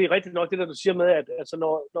tror det er rigtigt nok, det der du siger med, at altså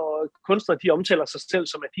når kunstnere de omtaler sig selv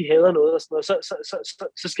som, at de hader noget og sådan noget,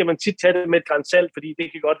 så skal man tit tage det med et gran salt, fordi det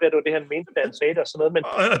kan godt være, det var det, han mente, da han sagde det og sådan noget.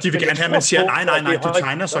 Og de vil gerne have, at man siger, nej, du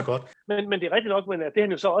tegner så godt. Men det er rigtigt nok, men det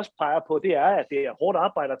han jo så også peger på, det er, at det er hårdt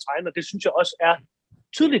arbejde at tegne, og det synes jeg også er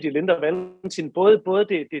tydeligt i Linda og Valentin, både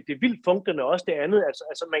det vildt funklende og også det andet,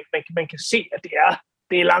 altså man kan se, at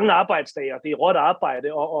det er lange arbejdsdage, og det er råt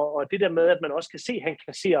arbejde, og det der med, at man også kan se, at han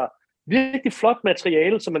kasserer virkelig flot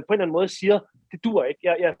materiale, som man på en eller anden måde siger, det dur ikke,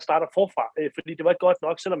 jeg starter forfra, fordi det var ikke godt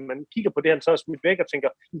nok, selvom man kigger på det, han så er smidt væk og tænker,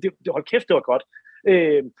 hold kæft, det var godt.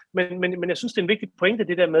 Men jeg synes, det er en vigtig pointe,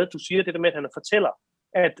 det der med, at du siger, det der med, at han fortæller,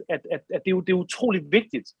 at det er utrolig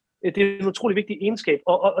vigtigt. Det er en utrolig vigtig egenskab,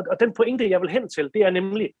 og den pointe, jeg vil hen til, det er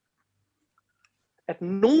nemlig, at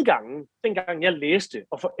nogle gange, dengang jeg læste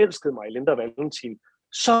og forelskede mig i Linda Valentin,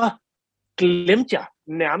 så glemte jeg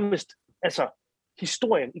nærmest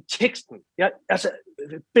historien i teksten.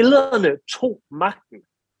 Billederne tog magten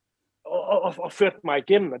og førte mig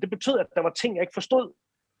igennem, og det betød, at der var ting, jeg ikke forstod,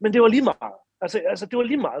 men det var lige meget. Det var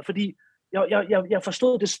lige meget, fordi jeg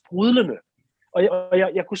forstod det sprudlende, og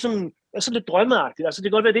jeg kunne sådan lidt drømmeagtigt. Det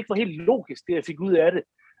kan godt være, at det ikke var helt logisk, det jeg fik ud af det,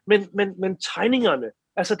 men tegningerne,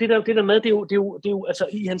 det der med, det er jo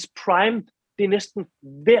i hans prime, det er næsten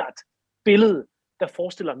hvert billede, der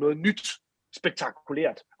forestiller noget nyt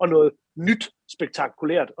spektakulært, og noget nyt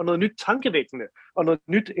spektakulært, og noget nyt tankevækkende, og noget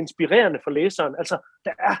nyt inspirerende for læseren.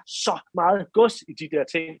 Der er så meget gods i de der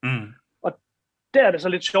ting. Og der er det så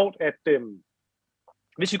lidt sjovt, at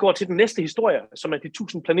hvis vi går til den næste historie, som er De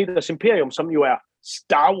 1000 Planeters Imperium, som jo er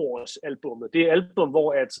Star Wars-albummet. Det er album,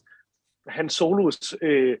 hvor at Han Solos,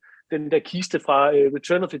 den der kiste fra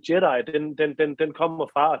Return of the Jedi, den kommer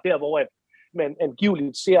fra, og der hvor at man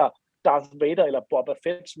angiveligt ser Darth Vader eller Boba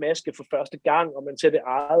Fett's maske for første gang, og man ser det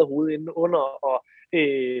eget hoved inde under, og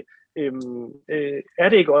er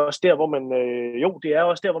det ikke også der, hvor man, jo, det er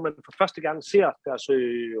også der, hvor man for første gang ser deres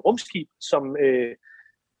rumskib, som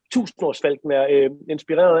 1000-årsfalken er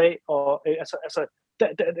inspireret af, og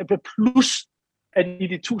der plus at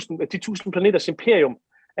de 1000 Planeters Imperium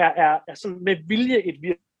er sådan med vilje et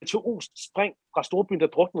virtuost spring fra Storbyen, der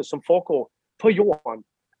druknede, som foregår på jorden,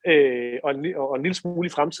 og en lille smule i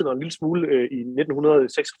fremtiden, og en lille smule i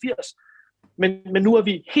 1986. Men nu er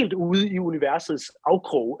vi helt ude i universets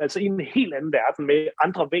afkrog, altså i en helt anden verden med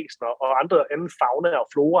andre væsener og anden fauna og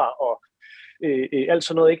flora og alt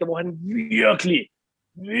sådan noget, ikke? Hvor han virkelig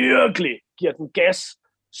giver den gas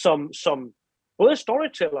som både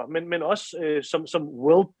storyteller, men også som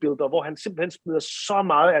worldbuilder, hvor han simpelthen smider så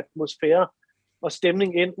meget atmosfære og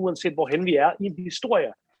stemning ind, uanset hvorhen vi er i en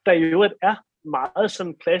historie, der i øvrigt er meget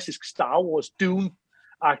sådan klassisk Star Wars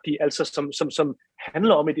Dune-agtig, altså som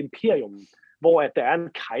handler om et imperium, hvor at der er en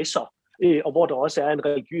kejser, og hvor der også er en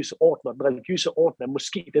religiøs orden, og den religiøse orden er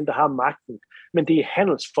måske den, der har magten, men det er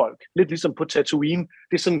handelsfolk, lidt ligesom på Tatooine.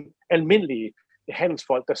 Det er sådan almindelige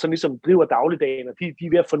handelsfolk, der sådan ligesom driver dagligdagen, og de er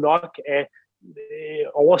ved at få nok af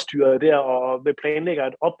overstyret der, og vil planlægge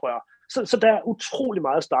et oprør. Så der er utrolig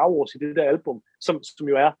meget Star Wars i det der album, som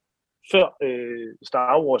jo er før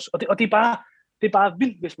Star Wars. Og det er bare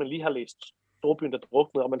vildt, hvis man lige har læst Storbyen, der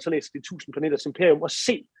druknede, og man så læser De 1000 Planeters Imperium, og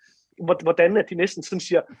se, hvordan at de næsten sådan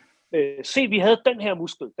siger, se, vi havde den her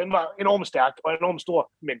muskel, den var enormt stærk og enormt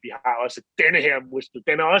stor, men vi har også denne her muskel,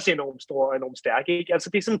 den er også enormt stor og enormt stærk, ikke? Altså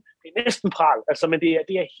det er næsten pral, men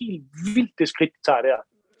det er helt vildt, det skridt, de tager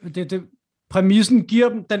der. Præmissen giver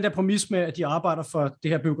dem den der præmis med, at de arbejder for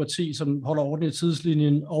det her bureaukrati, som holder orden i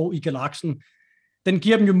tidslinjen og i galaksen. Den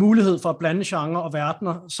giver dem jo mulighed for at blande genre og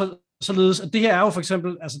verdener, således at det her er jo for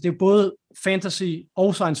eksempel, altså det er jo både fantasy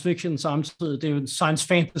og science fiction samtidig. Det er jo en science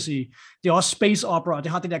fantasy. Det er også space opera,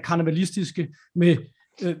 det har det der karnevalistiske med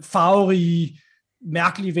farverige,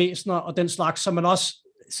 mærkelige væsener og den slags, som man også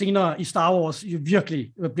senere i Star Wars jo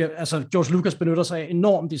virkelig, George Lucas benytter sig af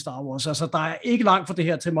enormt i Star Wars. Altså der er ikke langt fra det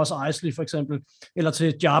her til Mos Eisley for eksempel, eller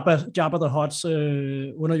til Jabba the Hutts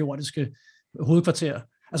underjordiske hovedkvarter.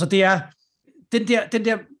 Altså det er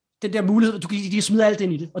den der mulighed, de smider alt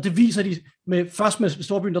ind i det, og det viser de først med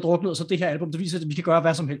Storbyen, der druknede, og så det her album, det viser, at vi kan gøre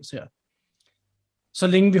hvad som helst her. Så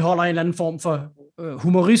længe vi holder en eller anden form for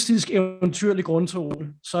humoristisk, eventyrlig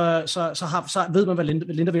grundtone, så ved man, hvad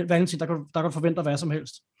Linda Valentin, der kan forvente hvad som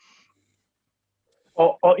helst.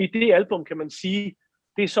 Og i det album kan man sige,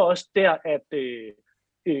 det er så også der, at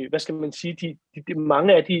hvad skal man sige, de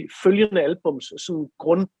mange af de følgende albums sådan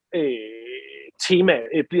grund tema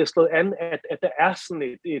bliver slået an, at der er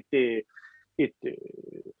sådan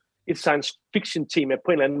et science fiction tema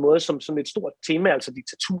på en eller anden måde, som et stort tema, altså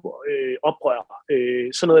diktatur, oprør,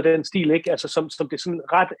 sådan noget af den stil, ikke? Altså som det sådan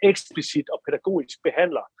ret eksplicit og pædagogisk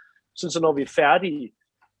behandler. Så når vi er færdige,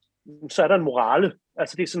 så er der en morale.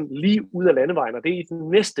 Altså det er sådan lige ud af landevejen, og det er i den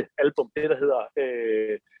næste album, det der hedder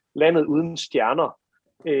Landet uden stjerner.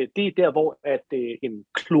 Det er der, hvor at en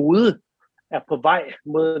klode er på vej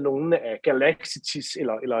mod nogle af Galaxitis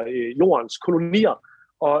eller jordens kolonier,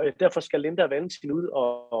 og derfor skal Linda og Valentin ud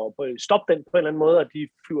og stoppe den på en eller anden måde, og de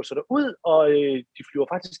flyver så derud, og de flyver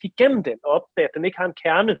faktisk igennem den, og opdager, at den ikke har en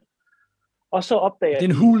kerne. Og så opdager det er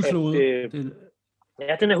en hulflode.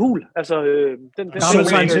 Ja, den er hul. Altså, den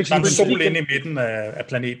sol inde i midten af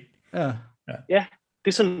planeten. Ja,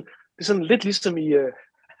 det er sådan lidt ligesom i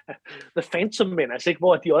The Phantom Men, altså ikke,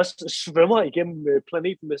 hvor de også svømmer igennem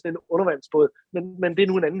planeten med sådan en undervandsbåd, men det er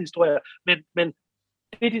nu en anden historie. Men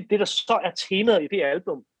det der så er temaet i det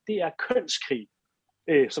album, det er kønskrig,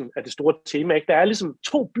 som er det store tema. Ikke? Der er ligesom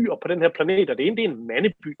 2 byer på den her planet, og det ene det er en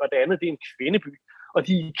mandeby, og det andet det er en kvindeby, og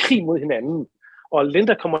de er i krig mod hinanden. Og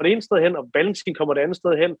Linda kommer det ene sted hen, og Valentin kommer det andet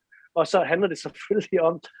sted hen, og så handler det selvfølgelig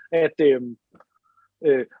om, at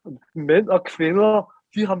mænd og kvinder,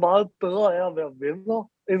 de har meget bedre af at være venner,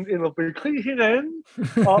 end at bekrige hinanden.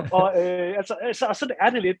 Og så er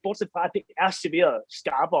det lidt, bortset fra, at det er serveret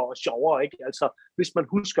skarpere og sjovere. Ikke? Altså, hvis man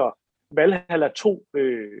husker Valhalla 2,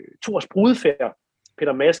 Thors brudefærd,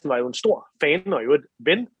 Peter Madsen var jo en stor fan og jo et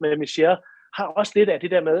ven med Michel, har også lidt af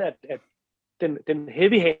det der med, at den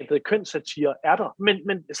heavy-handede kønssatire er der,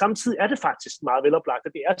 men samtidig er det faktisk meget veloplagt,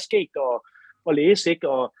 og det er skægt at læse, ikke?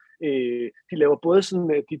 Og de laver både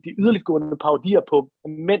sådan de yderliggående parodier på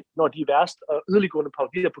mænd, når de er værst, og yderliggående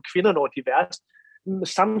parodier på kvinder, når de er værst,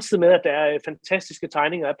 samtidig med, at der er fantastiske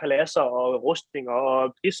tegninger af paladser og rustninger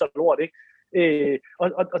og pis og lort, ikke?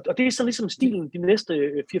 Og det er så ligesom stilen de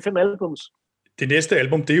næste 4-5 albums. Det næste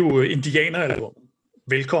album, det er jo Indianeralbum.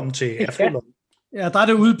 Velkommen til Afro. Ja, der er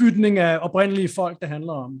det udbytning af oprindelige folk, det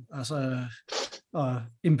handler om. Altså, og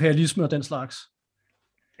imperialisme og den slags.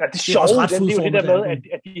 Ja, det sjove, det er jo det der med,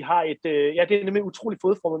 at de har et... Ja, det er nemlig utroligt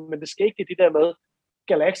fodformet, men det skal ikke det der med,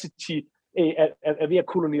 Galaxity er ved at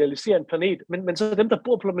kolonialisere en planet. Men så dem, der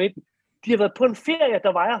bor på planeten, de har været på en ferie,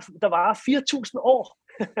 der varer 4.000 år.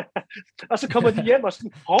 Og så kommer de hjem og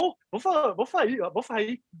sådan, hvorfor har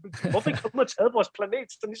I kommet og taget vores planet?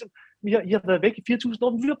 Så ligesom, I har været væk i 4.000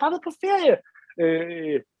 år, men vi har bare været på ferie.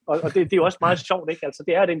 Og det er jo også meget sjovt, ikke? Altså,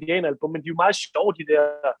 det er et indianeralbum, men de er jo meget sjove, de der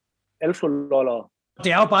alfa-lollere.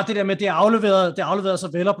 Det er jo bare det der med, det er afleveret så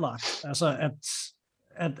veloplagt. Altså,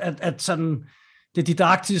 at sådan det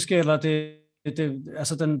didaktiske, eller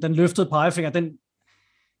altså den løftede pegefinger,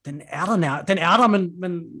 den er der,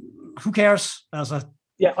 men who cares? Altså,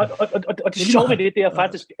 ja, og det sjove ved det er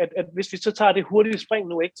faktisk, at hvis vi så tager det hurtige spring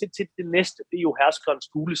nu, ikke, til det næste, det er jo Herskerens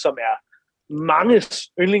Fugle, som er manges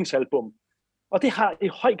yndlingsalbum. Og det har i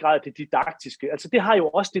høj grad det didaktiske. Altså det har jo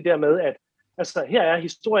også det der med, at altså, her er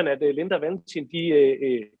historien, at Linda og Valentin, de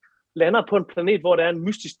lander på en planet, hvor der er en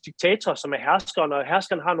mystisk diktator, som er herskeren, og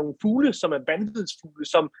herskeren har nogle fugle, som er vanvidsfugle,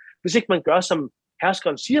 som hvis ikke man gør, som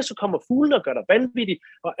herskeren siger, så kommer fuglene og gør dig vanvittig,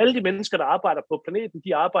 og alle de mennesker, der arbejder på planeten,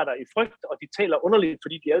 de arbejder i frygt, og de taler underligt,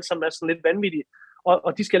 fordi de alle sammen er sådan lidt vanvittige,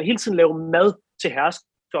 og de skal hele tiden lave mad til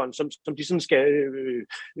herskeren, som de sådan skal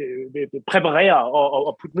præparere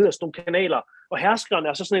og putte ned af sådan nogle kanaler, og herskeren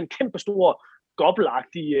er så sådan en kæmpe stor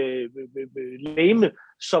gobbelagtig læme,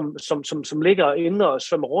 som ligger inde og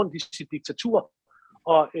svømmer rundt i sit diktatur,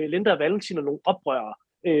 og Linda og Valentin og nogle oprørere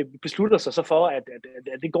beslutter sig så for, at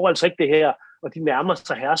det går altså ikke det her, og de nærmer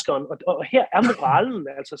sig herskeren. Og her er moralen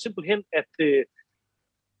altså simpelthen, at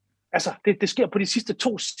det sker på de sidste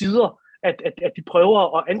 2 sider, at de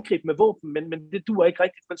prøver at angribe med våben, men det duer ikke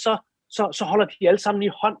rigtigt. Men så holder de alle sammen i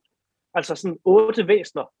hånd. Altså sådan 8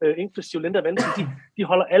 væsener, inklusive Linda og Valentin, de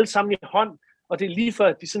holder alle sammen i hånd, og det er lige før,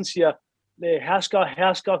 at de sådan siger,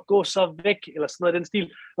 hersker, gå så væk, eller sådan noget af den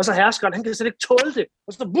stil. Og så herskeren, han kan slet ikke tåle det,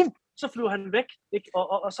 og så boom, så flyver han væk, ikke?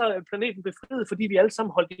 Og så er planeten befriet, fordi vi alle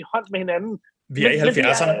sammen holdt i hånd med hinanden. Vi er i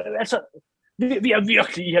 70'erne. Altså, vi er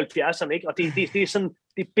virkelig i 70'erne, ikke? Og det er sådan,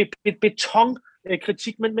 det er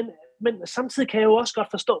betonkritik, men samtidig kan jeg jo også godt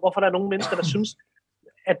forstå, hvorfor der er nogle mennesker, der synes,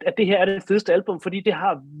 at det her er det fedeste album, fordi det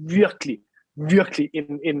har virkelig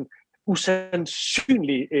en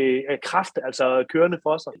usandsynlig kraft, altså kørende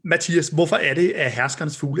for sig. Mathias, hvorfor er det, at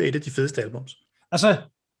Herskerens Fugle er et af de fedeste albums? Altså,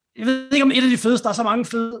 jeg ved ikke om et af de fedeste, der er så mange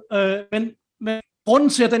fede, men grunden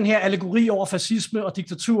til, at den her allegori over fascisme og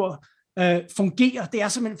diktatur fungerer, det er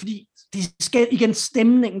simpelthen, fordi det skal igen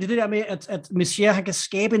stemningen, det er det der med, at Messier, han kan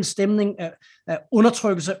skabe en stemning af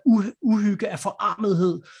undertrykkelse, af uhygge, af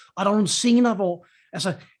forarmethed, og der er nogle scener, hvor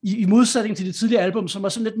altså, i modsætning til det tidligere album, som er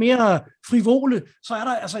sådan lidt mere frivole, så er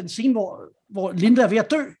der altså en scene, hvor Linda er ved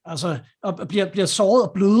at dø, altså, og bliver såret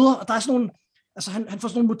og bløder, og der er sådan nogle, altså han får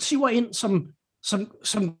sådan nogle motiver ind,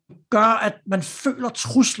 som gør, at man føler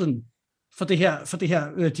truslen for det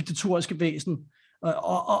her diktatoriske væsen.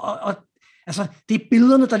 Og altså, det er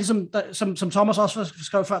billederne, der ligesom, som Thomas også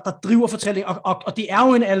skrev før, der driver fortællingen, og det er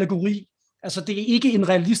jo en allegori. Altså, det er ikke en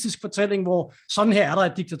realistisk fortælling, hvor sådan her er der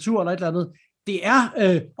et diktatur eller et eller andet. det er,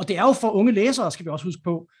 og det er jo for unge læsere, skal vi også huske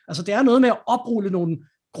på. Altså det er noget med at oprulle nogle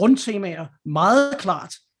grundtemaer meget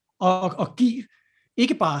klart, og give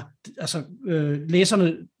ikke bare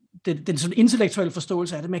læserne den sådan intellektuelle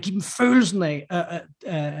forståelse af det, men at give dem følelsen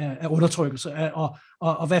af undertrykkelse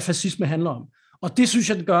og hvad fascisme handler om. Og det synes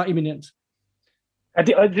jeg, det gør eminent. Ja,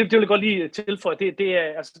 det vil jeg godt lige tilføje.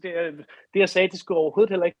 Det jeg sagde, det skulle overhovedet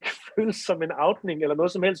heller ikke føles som en outning eller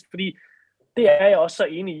noget som helst, fordi det er jeg også så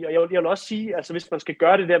enig i. Og jeg vil også sige, altså hvis man skal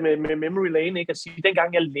gøre det der med memory lane, ikke, at sige,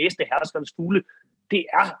 dengang jeg læste Herskernes Fugle, det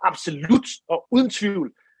er absolut og uden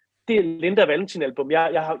tvivl det Linda Valentin album,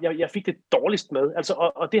 jeg fik det dårligst med. Altså,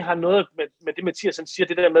 og det har noget med det, Mathias han siger,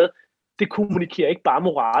 det der med, det kommunikerer ikke bare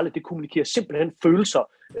morale, det kommunikerer simpelthen følelser.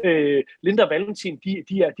 Linda Valentin,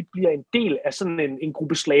 de bliver en del af sådan en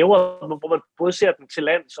gruppe slaver, hvor man både ser dem til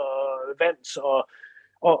lands og vands,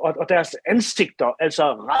 og deres ansigter,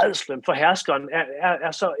 altså rædslen for herskeren,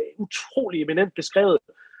 er så utrolig eminent beskrevet,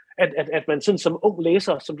 at man sådan som ung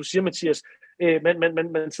læser, som du siger, Mathias,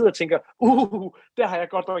 man sidder og tænker, der har jeg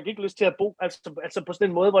godt nok ikke lyst til at bo, altså på sådan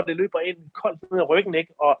en måde, hvor det løber ind koldt ned ad ryggen,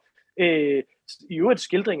 ikke? Og i øvrigt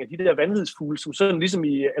skildring af de der vanvidsfugle, som sådan ligesom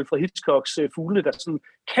i Alfred Hitchcocks fuglene, der sådan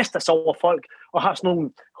kaster sig over folk, og har sådan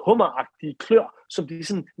nogle hummeragtige klør, som de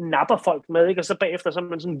sådan napper folk med, ikke? Og så bagefter så er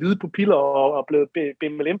man sådan hvide pupiller og blevet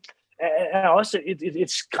BMLM, er også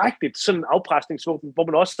et skrækkeligt sådan afpresningsvåben, hvor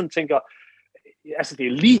man også sådan tænker, altså det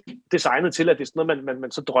er lige designet til, at det er sådan noget,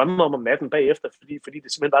 man så drømmer om natten bagefter, fordi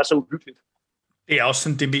det simpelthen bare er så uhyggeligt. Det er også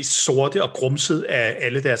sådan det mest sorte og grumset af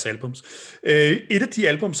alle deres albums. Et af de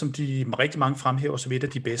album, som de rigtig mange fremhæver som et af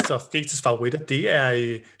de bedste og flestes favoritter, det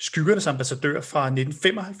er Skyggernes Ambassadør fra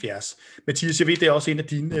 1975. Mathias, jeg ved, det er også en af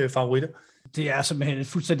dine favoritter. Det er simpelthen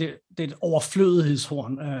fuldstændig et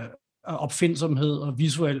overflødighedshorn af opfindsomhed og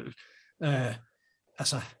visuel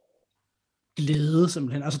glæde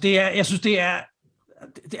simpelthen. Altså jeg synes, det er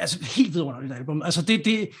altså helt vidunderligt album. Altså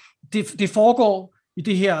det foregår i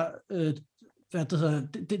det her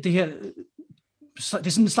det her, det er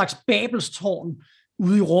sådan en slags Babelstårn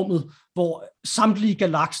ude i rummet, hvor samtlige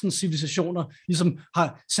galaksens civilisationer ligesom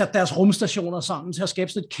har sat deres rumstationer sammen til at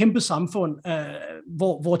skabe sådan et kæmpe samfund,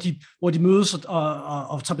 hvor de mødes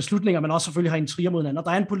og tager beslutninger, men også selvfølgelig har intriger mod hinanden. Og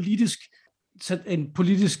der er en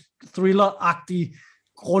politisk thriller-agtig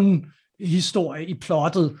grundhistorie i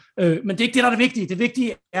plottet. Men det er ikke det, der er det vigtige. Det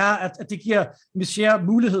vigtige er, at det giver Messier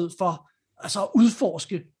mulighed for at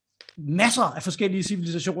udforske masser af forskellige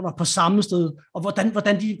civilisationer på samme sted, og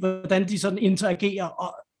hvordan de sådan interagerer,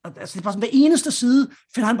 og altså det er bare sådan, hver eneste side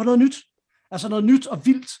finder han på noget nyt, altså noget nyt og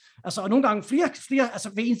vildt, altså og nogle gange flere, altså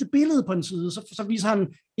hver eneste billede på en side, så viser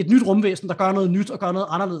han et nyt rumvæsen, der gør noget nyt og gør noget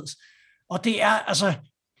anderledes, og det er altså,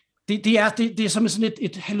 det er som sådan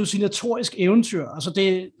et hallucinatorisk eventyr, altså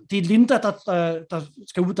det er Linda,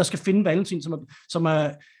 der skal finde Valentin, som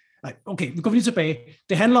er. Nej, okay, vi går lige tilbage.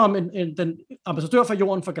 Det handler om den ambassadør for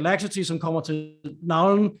jorden for Galaxity, som kommer til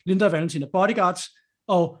navlen Linda Valentin af Bodyguards,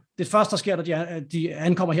 og det første, der sker, da de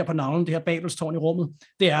ankommer her på navlen, det her Babelstårn i rummet,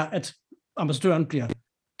 det er, at ambassadøren bliver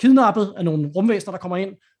kidnappet af nogle rumvæsener, der kommer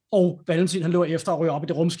ind, og Valentin han løber efter og ryger op i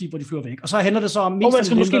det rumskib, hvor de flyver væk. Og så handler det så om mest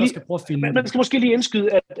Linda, der skal prøve at finde man skal måske lige indskyde,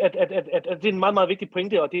 at det er en meget, meget vigtig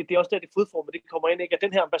pointe, og det er også der, det fodformer, det kommer ind, ikke? At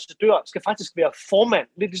den her ambassadør skal faktisk være formand,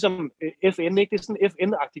 lidt ligesom FN, ikke? Det er sådan en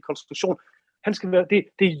FN-agtig konstruktion. Han skal være,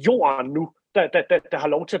 det er jorden nu, der har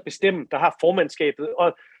lov til at bestemme, der har formandskabet, og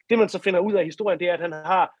det man så finder ud af historien, det er, at han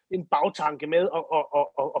har en bagtanke med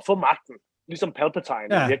at få magten, ligesom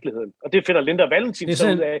Palpatine i virkeligheden. Og det finder Linda Valentin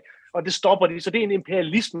så ud af, og det stopper de. Så det er en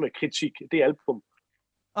imperialisme-kritik, det album.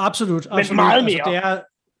 Absolut. Men meget mere. Altså,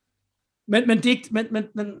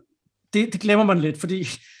 det glemmer man lidt, fordi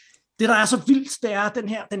det, der er så vildt, det er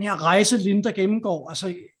den her rejse, Linda gennemgår,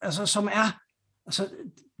 altså som er, altså,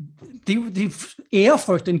 det er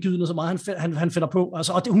ærefrygtindgydende, så meget han finder på,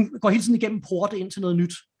 altså, og hun går hele tiden igennem porte ind til noget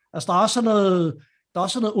nyt. Altså, der er også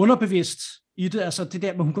sådan noget underbevidst i det, altså det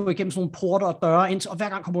der, hvor hun går igennem sådan nogle porter og døre ind, og hver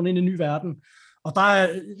gang kommer hun ind i en ny verden. Og der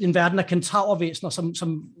er en verden af kentaurvæsener,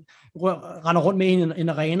 som render rundt med i en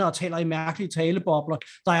arena og taler i mærkelige talebobler.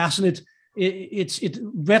 Der er sådan et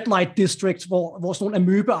red light district, hvor sådan nogle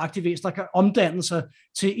amøbeagtige væsener kan omdanne sig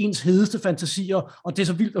til ens hedeste fantasier, og det er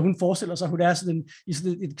så vildt, at hun forestiller sig, at hun er sådan i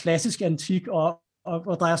sådan et klassisk antik, og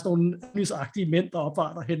der er sådan nogle misagtige mænd, der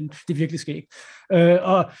opvarter hende. Det er virkelig skægt.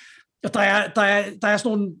 Og der er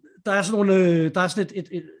sådan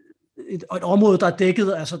et område, der er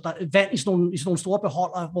dækket, altså der er vand i sådan nogle store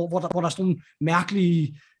beholdere, hvor der er sådan nogle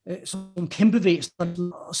mærkelige, sådan nogle kæmpe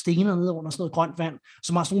væsener og stener nede under sådan noget grønt vand,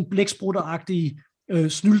 som har sådan nogle blæksprutteragtige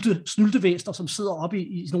snyltevæster, som sidder oppe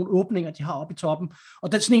i sådan nogle åbninger, de har oppe i toppen.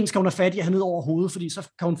 Og den sådan en skal hun have fat i at have ned over hovedet, fordi så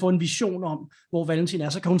kan hun få en vision om, hvor Valentin er.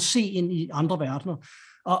 Så kan hun se ind i andre verdener.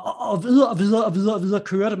 Og videre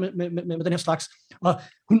kører det med den her slags. Og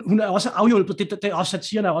hun er også afhjulpet, det er også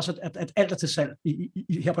satiren er også, at alt er til salg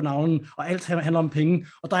her på navlen, og alt handler om penge.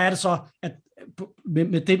 Og der er det så, at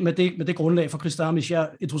med det grundlag for Christian Michel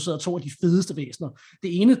introducerede 2 af de fedeste væsener.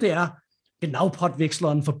 Det ene, det er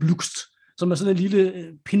Gnaupot-veksleren for Blukst, som er sådan en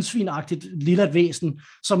lille pindsvinagtigt lille væsen,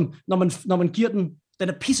 som når man giver den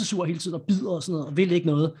er pissesur hele tiden og bider og sådan noget, og vil ikke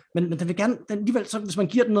noget, men den vil gerne, alligevel, så hvis man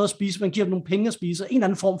giver den noget at spise, man giver den nogle penge at spise, en eller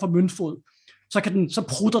anden form for møntfod, så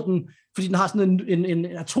prutter den, fordi den har sådan en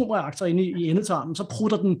atomreaktor inde i endetarmen, så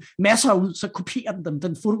prutter den masser ud, så kopierer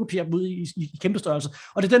den fotokopier dem ud i kæmpe størrelse.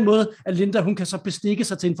 Og det er den måde, at Linda, hun kan så bestikke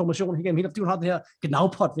sig til information igennem hele, fordi hun har den her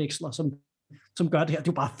Gnaupot-veksler, som gør det her. Det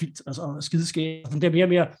er jo bare fint, altså skideskægt. Den bliver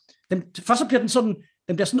mere, først så bliver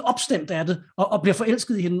den bliver sådan opstemt af det, og bliver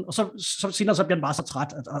forelsket i hende, og så senere så bliver den bare så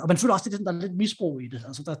træt. Og man føler også, at der er lidt misbrug i det.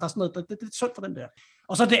 Altså, der er sådan noget, det er synd for den der.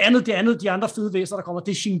 Og så det andet, de andre fede væsener, der kommer,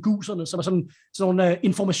 det er shinguserne, som er sådan nogle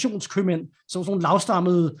informationskøbmænd, som sådan nogle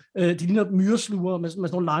lavstammede, de ligner myresluger med sådan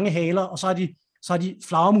nogle lange haler, og så har de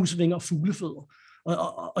flagermusvinger og fuglefødder.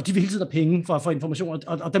 Og de vil hele tiden have penge for information,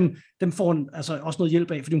 og dem får hun altså også noget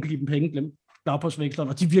hjælp af, fordi hun kan give dem penge, glemme lavpåsvekslerne,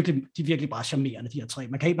 og de er virkelig bare charmerende, de her 3.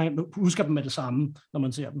 Man husker dem med det samme, når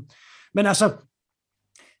man ser dem. Men altså,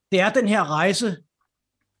 det er den her rejse,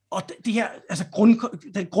 og det her, altså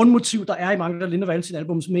den grundmotiv, der er i mange af Linda Valentin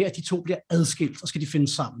albums, med at de 2 bliver adskilt, og skal de finde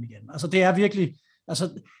sammen igen. Altså, det er virkelig,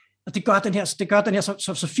 altså, det gør den her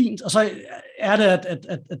så fint, og så er det,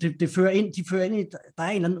 at de fører ind i, der er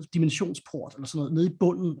en eller anden dimensionsport, eller sådan noget, nede i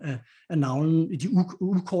bunden af navlen, i de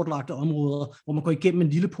ukortlagte områder, hvor man går igennem en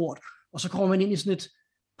lille port, og så kommer man ind i sådan et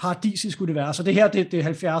paradisisk univers, og det her, det er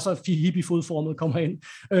 70'er hippie-fodformet kommer ind,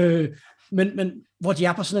 men hvor de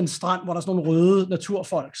er på sådan en strand, hvor der er sådan nogle røde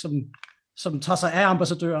naturfolk, som tager sig af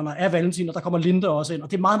ambassadøren og af Valentin, og der kommer Linda også ind,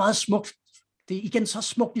 og det er meget, meget smukt. Det er igen så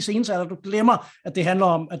smukt i scenesætter, at du glemmer, at det handler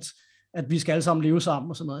om, at vi skal alle sammen leve sammen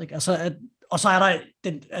og sådan noget. Ikke? Altså, og så er der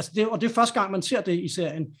og det er første gang, man ser det i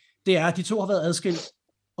serien, det er, at de 2 har været adskilt,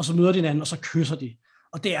 og så møder de hinanden, og så kysser de.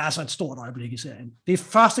 Og det er altså et stort øjeblik i serien. Det er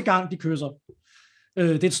første gang, de kysser.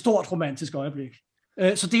 Det er et stort romantisk øjeblik.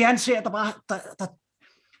 Så det er en serie, der bare...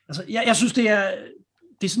 altså, jeg synes, det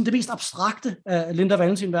er sådan det mest abstrakte af Linda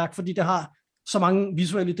Valentin-værk, fordi det har så mange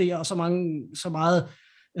visuelle idéer, og så meget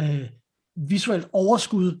visuelt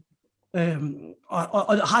overskud,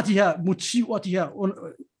 og har de her motiver, de her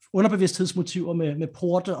underbevidsthedsmotiver med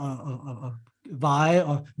porte og veje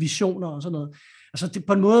og visioner og sådan noget. Altså det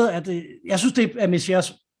på en måde, at jeg synes, det er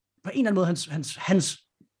Messias på en eller anden måde hans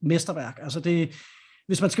mesterværk. Altså det,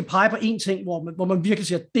 hvis man skal pege på én ting, hvor man virkelig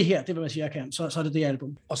siger, at det her, det vil Messias kan, så er det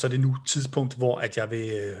album. Og så er det nu tidspunkt, hvor at jeg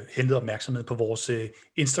vil hente opmærksomhed på vores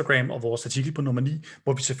Instagram og vores artikel på nummer 9,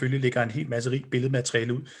 hvor vi selvfølgelig lægger en hel masse rigt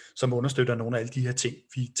billedmateriale ud, som understøtter nogle af alle de her ting,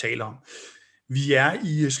 vi taler om. Vi er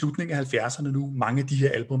i slutningen af 70'erne nu. Mange af de her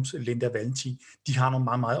albums, Linda Valentin, de har nogle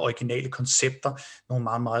meget, meget originale koncepter, nogle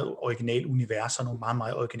meget, meget originale universer, nogle meget,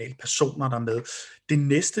 meget originale personer der med. Det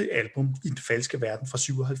næste album, I den falske verden fra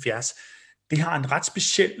 77, det har en ret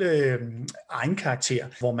speciel egen karakter,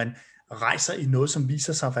 hvor man rejser i noget, som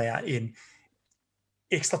viser sig at være en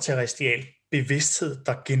ekstraterrestrial bevidsthed,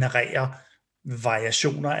 der genererer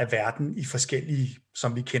variationer af verden i forskellige,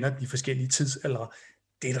 som vi kender den i forskellige tidsaldre.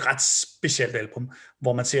 Det er et ret specielt album,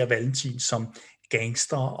 hvor man ser Valentin som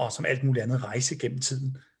gangster og som alt muligt andet rejse gennem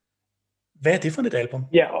tiden. Hvad er det for et album?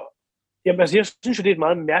 Ja, jamen, altså, jeg synes jo, det er et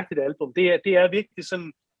meget mærkeligt album. Det er virkelig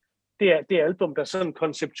sådan, det er album, der sådan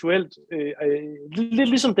konceptuelt, lidt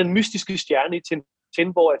ligesom den mystiske stjerne i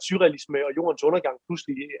Tintin, hvor at surrealisme og jordens undergang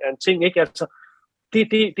pludselig er en ting, ikke? Altså,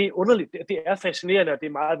 det er underligt, det er fascinerende, og det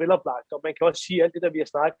er meget veloplagt, og man kan også sige alt det, der vi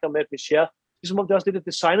har snakket om med Michel, det er som om det er også lidt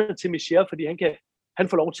designet til Michel, fordi han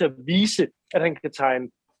får lov til at vise, at han kan tegne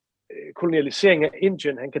kolonialisering af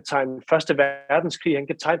Indien, han kan tegne Første Verdenskrig, han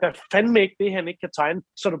kan tegne, hvad fandme ikke det, han ikke kan tegne,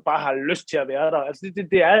 så du bare har lyst til at være der. Altså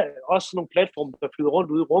det er også nogle platforme, der flyder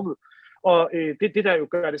rundt ude i rummet. Og det der jo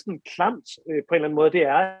gør det sådan klamt på en eller anden måde, det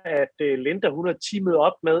er, at Linda, hun har teamet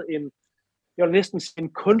op med jeg vil næsten sige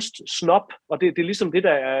en kunstsnop, og det er ligesom det,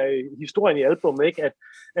 der er historien i albumet, ikke?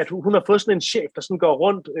 At hun har fået sådan en chef, der sådan går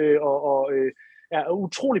rundt og er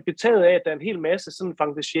utroligt betaget af, at der er en hel masse sådan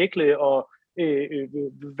Frank de Schiekle og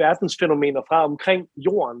verdensfænomener fra omkring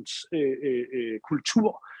jordens kultur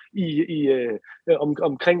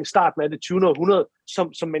omkring starten af det 20. århundrede,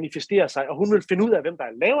 som manifesterer sig, og hun vil finde ud af, hvem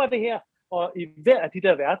der laver det her, og i hver af de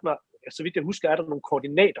der verdener, så vidt jeg husker, er der nogle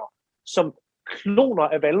koordinater, som kloner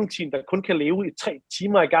af Valentin, der kun kan leve i 3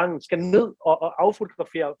 timer i gangen, skal ned og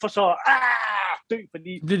affotografere, for så dø,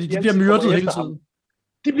 fordi de bliver myrdet hele tiden.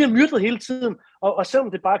 De bliver myrdet hele tiden, og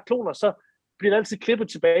selvom det bare er kloner, så bliver det altid klippet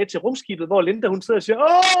tilbage til rumskibet, hvor Linda, hun sidder og siger,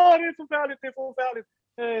 det er forfærdeligt,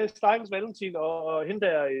 Stakkels Valentin, og hende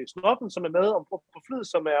der Snoppen, som er med på flyet,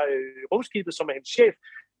 som er rumskibet, som er hendes chef,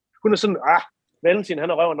 hun er sådan, Valentin, han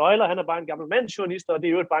er røv og nøgler, han er bare en gammel mandsjournalist, og det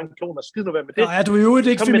er jo bare en klon, og skide nu være med det. Ja, du er jo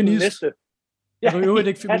ikke feminist. Ja, du er jo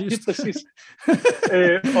ikke feminist. Ja, det er præcis.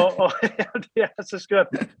 Det er så skørt.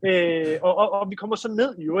 Og vi kommer så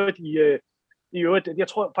ned i øvrigt, jeg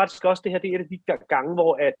tror faktisk også, det her det er et af de gange,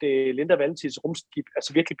 hvor at Linda Valentins rumskib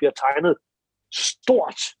altså virkelig bliver tegnet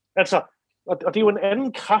stort. Altså, og det er jo en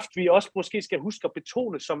anden kraft, vi også måske skal huske at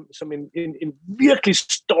betone som en virkelig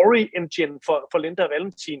story engine for Linda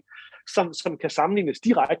Valentin, som kan sammenlignes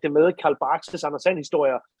direkte med Karl Barks' Anders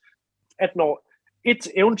Sand-historier, at når et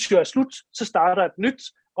eventyr er slut, så starter et nyt,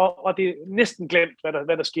 og det er næsten glemt,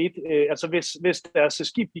 hvad der skete. Altså hvis deres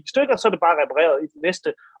skib gik i stykker, så er det bare repareret i det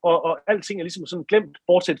næste, og alting er ligesom sådan glemt,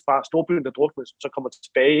 bortset fra storbyen, der drukner, som så kommer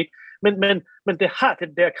tilbage. Ikke? Men det har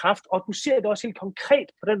den der kraft, og du ser det også helt konkret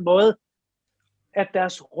på den måde, at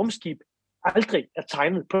deres rumskib aldrig er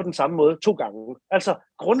tegnet på den samme måde 2 gange. Altså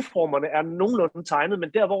grundformerne er nogenlunde tegnet, men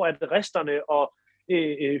der hvor at resterne og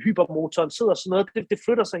hypermotoren sidder sådan noget, det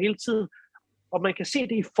flytter sig hele tiden. Og man kan se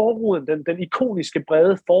det i forruden, den ikoniske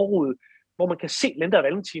brede forrude, hvor man kan se Linda og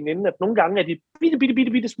Valentin inden, at nogle gange er de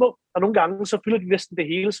bitte små, og nogle gange så fylder de næsten det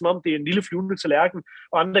hele, som om det er en lille flyvende tallerken,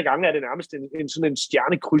 og andre gange er det nærmest sådan en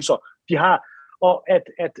stjernekrydser, de har. Og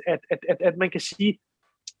at man kan sige,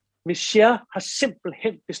 Messier har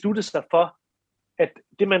simpelthen besluttet sig for, at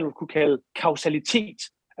det man kunne kalde kausalitet,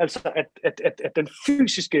 altså at den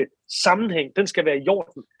fysiske sammenhæng, den skal være i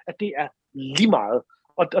orden, at det er lige meget.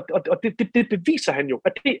 Og det beviser han jo,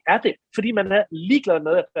 at det er det, fordi man er ligeglad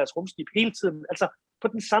med, at deres rumskib hele tiden, altså på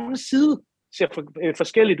den samme side, ser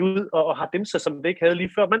forskelligt ud, og har dem sig, som det ikke havde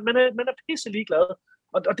lige før. Man er pisse ligeglad,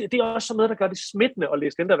 og det er også sådan noget, der gør det smittende at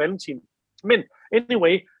læse Linda Valentin. Men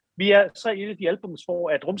anyway, vi er så i et af de albums, hvor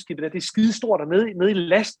at rumskibet det er skidestort nede i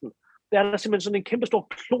lasten. Der er der simpelthen sådan en kæmpe stor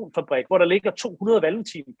klonfabrik, hvor der ligger 200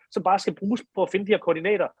 Valentin, som bare skal bruges på at finde de her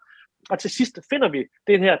koordinater. Og til sidst finder vi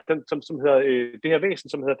det her, som hedder det her væsen,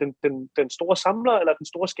 som hedder den store samler, eller den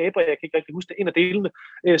store skaber, jeg kan ikke rigtig huske det, en af delene,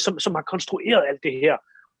 som har konstrueret alt det her.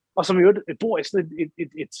 Og som jo bor i sådan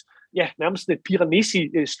et nærmest sådan et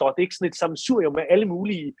Piranesi-slot, ikke sådan et sammensurium med alle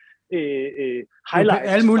mulige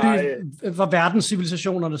highlights. Alle mulige fra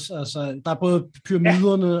verdenscivilisationerne, altså der er både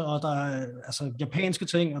pyramiderne, og der er altså japanske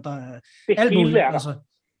ting, og der er alt muligt.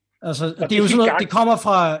 Altså, det er jo sådan noget, det kommer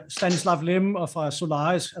fra Stanislav Lem og fra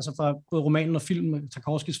Solaris, altså fra både romanen og filmen,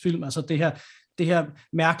 Tarkovskis film, altså det her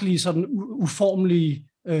mærkelige, sådan uformelige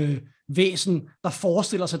væsen, der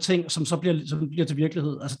forestiller sig ting, som bliver til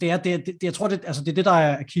virkelighed. Altså jeg tror, det er det, der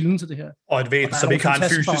er kilden til det her. Og et væsen, som ikke har en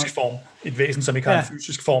fysisk form. Et væsen, som ikke har en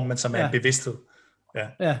fysisk form, men som er en bevidsthed. Ja,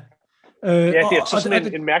 det er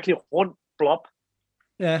sådan en mærkelig rund blob.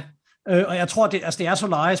 Ja. Og jeg tror, det er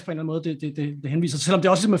Solaris på en eller anden måde, det henviser til. Selvom det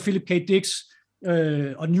er også med Philip K. Dick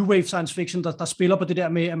og New Wave Science Fiction, der spiller på det der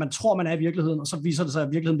med, at man tror, man er i virkeligheden, og så viser det sig,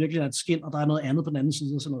 at virkeligheden virkelig er et skin, og der er noget andet på den anden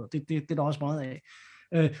side og sådan noget. Det er der også meget af.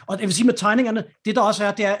 Og jeg vil sige med tegningerne, det der også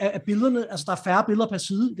er, det er at billederne, altså der er færre billeder per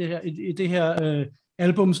side i det her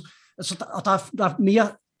albums, altså, og der er mere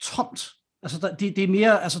tomt. Altså det er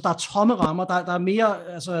mere, altså der er tomme rammer, der er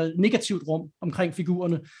mere altså negativt rum omkring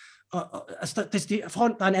figurerne. Og altså,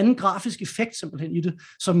 der er en anden grafisk effekt simpelthen i det,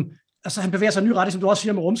 som altså han bevæger sig en ny retning, som du også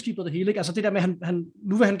siger med rumskibet og det hele, ikke? Altså det der med,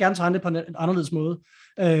 nu vil han gerne tegne det på en anderledes måde.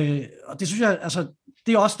 Og det synes jeg, altså,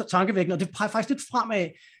 det er også tankevækkende, og det peger faktisk lidt fremad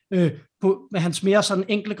med hans mere sådan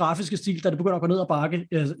enkle grafiske stil, da det begynder at gå ned og bakke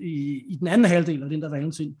i den anden halvdel af den der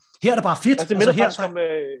Valentin. Her er det bare fedt. Altså, det minder faktisk om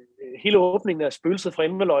hele åbningen af Spøgelset fra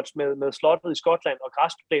Inverlois med slottet i Skotland og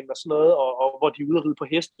græsplænen og sådan noget, og hvor de er ude at ride på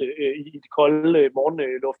heste i det kolde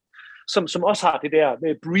morgenluft. Som også har det der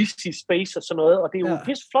med breezy space og sådan noget, og det er jo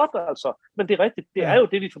pisse flot altså, men det er rigtigt, det er jo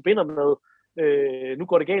det, vi forbinder med, nu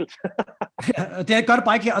går det galt. Det gør det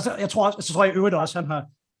bare ikke her, altså, jeg tror i øvrigt også,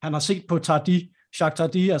 han har set på Jacques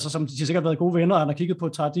Tardy, altså som de har sikkert været gode venner, og han har kigget på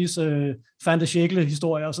Tardys Fin de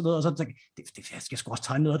Siècle-historie og sådan noget, og så tænkte jeg skal sgu også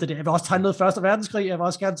tegne noget af det der, jeg vil også tegne noget Første Verdenskrig, jeg vil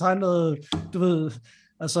også gerne tegne noget, du ved,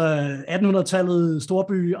 altså 1800-tallet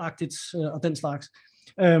storby-agtigt og den slags.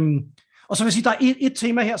 Og så vil jeg sige, der er et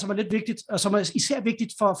tema her, som er lidt vigtigt, og som er især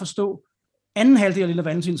vigtigt for at forstå anden halvdel af Lille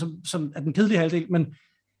Valentin, som er den kedelige halvdel, men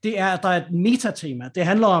det er, at der er et metatema. Det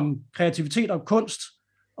handler om kreativitet og kunst,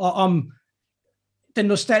 og om den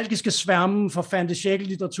nostalgiske sværmen for Fin de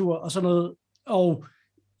Siècle-litteratur og sådan noget. Og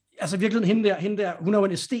altså virkelig hende der, hun er jo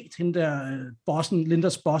en æstet, hende der bossen,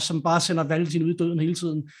 Lindas boss, som bare sender Valentin ud i døden hele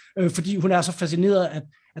tiden, fordi hun er så fascineret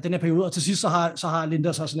af den her periode, og til sidst så har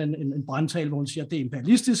Linda så sådan en brandtale, hvor hun siger, at det er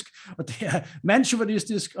imperialistisk, og det er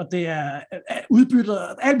mandsjuvenistisk, og det er udbyttet,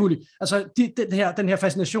 og alt muligt. Altså den her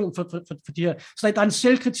fascination for de her. Så der er en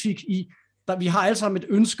selvkritik i, vi har alle sammen et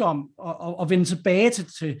ønske om at vende tilbage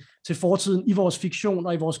til fortiden i vores fiktion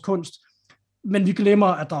og i vores kunst, men vi glemmer,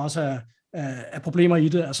 at der også er problemer i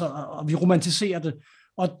det, altså, og vi romantiserer det,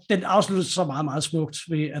 og den afsluttes så meget, meget smukt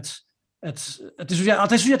ved, at det synes jeg,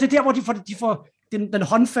 det er der, hvor de får den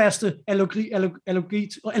håndfaste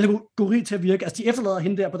allegori til at virke. Altså, de efterlader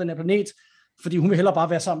hende der på den her planet, fordi hun vil hellere bare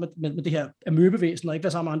være sammen med det her amøbevæsen, og ikke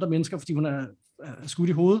være sammen med andre mennesker, fordi hun er skudt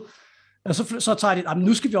i hovedet. Og så tager de,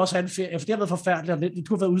 nu skal vi også have en ferie, for det har været forfærdeligt, og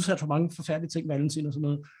du har været udsat for mange forfærdelige ting, Valentin og sådan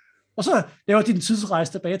noget. Og så laver de en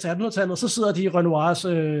tidsrejse tilbage til 1800-tallet, og så sidder de i Renoirs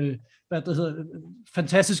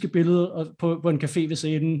fantastiske billede på en café ved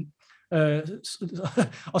scenen.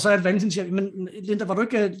 Og så er det Valentin siger, men Linda, var du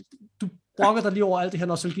ikke, du brokker dig lige over alt det her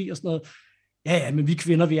nostalgi og sådan noget. Ja, men vi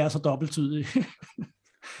kvinder, vi er så dobbelttydige.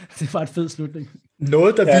 Det var et fed slutning.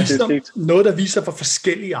 Noget, der viser, hvor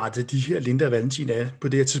forskelligartede de her Linda og Valentin er på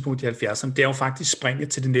det her tidspunkt i 70'erne, det er jo faktisk springet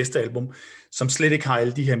til det næste album, som slet ikke har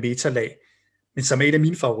alle de her metalag, men som er et af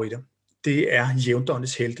mine favoritter. Det er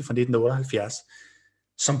Jævndøgnets Helte fra 1978,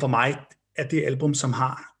 som for mig er det album, som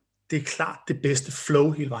har, det er klart det bedste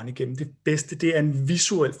flow hele vejen igennem. Det bedste, det er en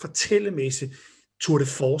visuel, fortællemæssig tour de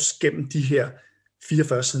force gennem de her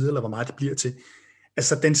 44 sider, eller hvor meget det bliver til.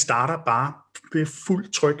 Altså, den starter bare med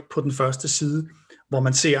fuld tryk på den første side, hvor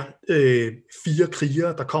man ser 4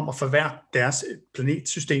 krigere, der kommer fra hver deres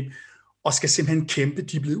planetsystem, og skal simpelthen kæmpe.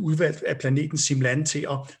 De er blevet udvalgt af planeten Simlan til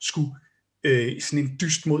at skulle sådan en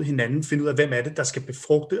dyst mod hinanden, finde ud af, hvem er det, der skal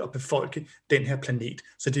befrugte og befolke den her planet.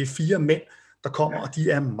 Så det er 4 mænd, der kommer, og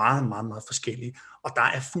de er meget, meget, meget forskellige. Og der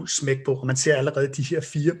er fuld smæk på, og man ser allerede de her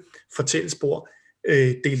 4 fortællespor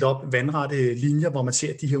delt op vandrette linjer, hvor man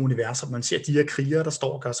ser de her universer, man ser de her krigere, der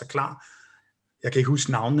står og gør sig klar. Jeg kan ikke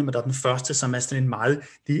huske navnene, men der er den første, som er sådan en meget,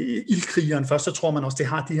 det er ildkrigeren. Først så tror man også, det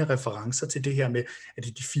har de her referencer til det her med, at det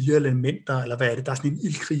er de 4 elementer, eller hvad er det? Der er sådan en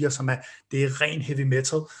ildkriger, som er, det er ren heavy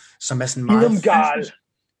metal, som er sådan meget...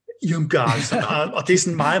 Irmgard, og det er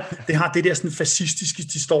sådan meget, det har det der sådan fascistiske,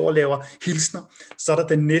 de står og laver hilsner. Så er der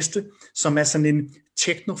den næste, som er sådan en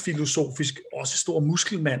teknofilosofisk, også stor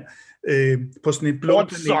muskelmand, på sådan en blå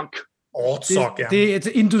planet. Det er et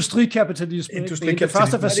industrikapitalisme. Det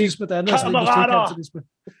første er fascisme, det andet er industrikapitalisme.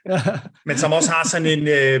 Men som også har sådan en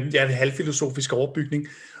halvfilosofisk overbygning.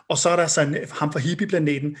 Og så er der sådan ham fra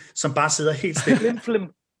hippieplaneten, som bare sidder helt stille.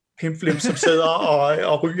 Himflim, som sidder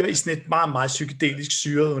og ryger i sådan et meget, meget psykedelisk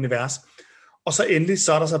syret univers. Og så endelig,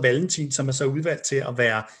 så er der så Valentin, som er så udvalgt til at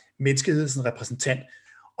være menneskehedens repræsentant.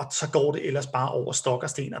 Og så går det ellers bare over stok og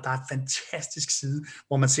sten, og der er en fantastisk side,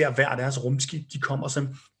 hvor man ser hver deres rumskib, de kommer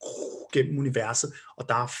sådan gennem universet, og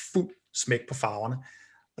der er fuld smæk på farverne.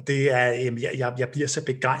 Og det er, jeg bliver så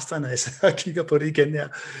begejstret, når jeg kigger på det igen her.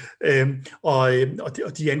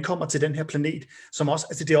 Og de ankommer til den her planet, som også,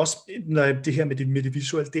 altså det er også, det her med det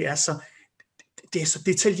visuelle, det er så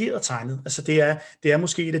detaljeret tegnet. Altså det er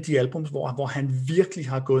måske et af de albums, hvor han virkelig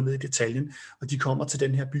har gået ned i detaljen, og de kommer til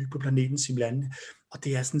den her by på planeten Simlan, og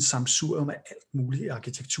det er sådan en sammensurium af alt muligt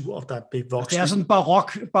arkitektur, og der er bevokset. Det er sådan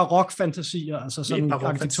barok-fantasier, altså sådan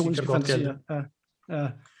arkitektoniske fantasier. Ja.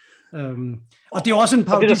 Og det er også en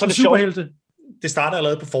parodi på superhelte. Det starter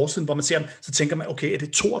allerede på forsiden, hvor man ser dem, så tænker man, okay, er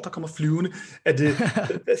det Thor, der kommer flyvende? Er det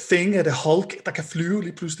Thing, er det Hulk, der kan flyve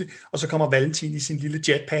lige pludselig? Og så kommer Valentin i sin lille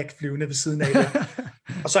jetpack flyvende ved siden af der.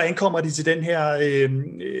 Og så ankommer de til den her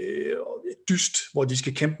dyst, hvor de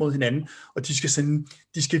skal kæmpe mod hinanden, og de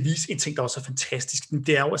skal vise en ting, der også er fantastisk.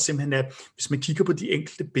 Det er jo simpelthen, at hvis man kigger på de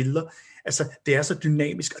enkelte billeder, altså det er så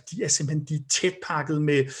dynamisk, og de er tæt pakket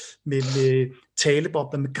med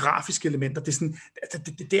talebobler, med grafiske elementer. Det er, sådan,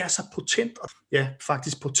 det er så potent, og ja,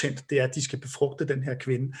 faktisk potent, det er, at de skal befrugte den her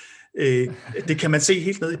kvinde. Det kan man se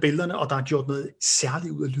helt ned i billederne, og der er gjort noget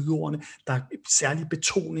særligt ud af lydordene. Der er særlige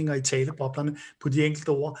betoninger i taleboblerne på de enkelte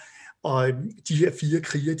ord. Og de her 4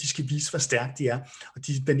 krigere, de skal vise, hvor stærke de er. Og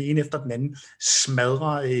den ene efter den anden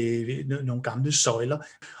smadrer nogle gamle søjler.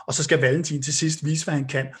 Og så skal Valentin til sidst vise, hvad han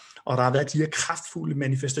kan. Og der har været de her kraftfulde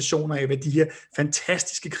manifestationer af, hvad de her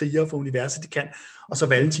fantastiske krigere fra universet de kan. Og så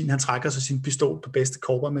Valentin, han trækker sig sin pistol på bedste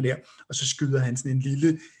cowboymanér, og så skyder han sådan en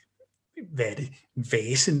lille, hvad er det,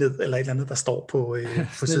 vase ned, eller et eller andet, der står på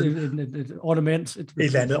siden. Et ornament. Et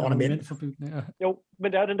eller andet ornament. Ja. Jo,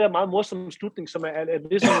 men der er den der meget morsomme slutning, som er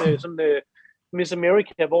ligesom sådan Miss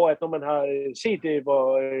America, hvor at når man har set hvor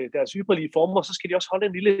deres ypperlige former, så skal de også holde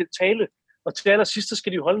en lille tale, Og til allersidst, så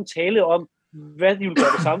skal de jo holde en tale om, hvad de vil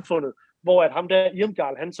gøre ved samfundet, hvor at ham der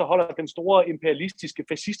Irmgard, han så holder den store imperialistiske,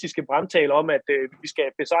 fascistiske brandtale om, at vi skal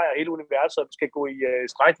besejre hele universet, og vi skal gå i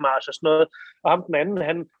strejkmarch og sådan noget. Og ham den anden,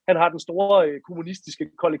 han har den store kommunistiske,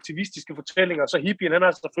 kollektivistiske fortælling, og så hippien, han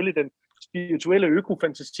har selvfølgelig den spirituelle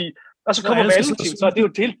økofantasi. Og så kommer Valentin, så det er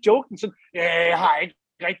jo helt joken, sådan, jeg har ikke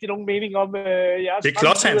rigtig nogen mening om jeres... Det er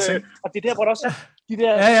Klods-Hans, og det er der, hvor der også de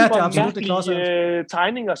der super mærkelige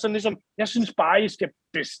tegninger, sådan ligesom, jeg synes bare, I skal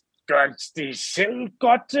gør det selv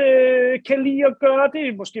godt kan lide at gøre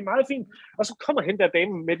det, måske meget fint. Og så kommer hen der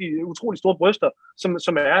damen med de utrolig store bryster,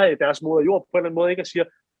 som er deres moder jord på en eller anden måde, ikke, og siger,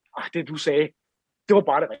 det du sagde, det var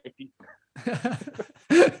bare det rigtige.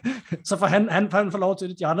 Så for han får lov til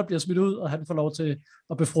det, de andre bliver smidt ud, og han får lov til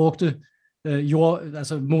at befrugte jord,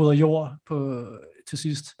 altså moder jord til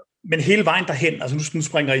sidst. Men hele vejen derhen, altså nu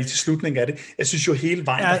springer I til slutningen af det, jeg synes jo hele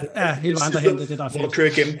vejen derhen, hele vejen derhen, det der er fedt. Hvor du kører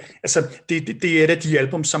igennem, altså det er et af de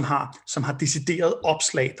album, som har decideret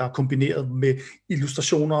opslag, der er kombineret med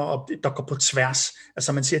illustrationer, og der går på tværs,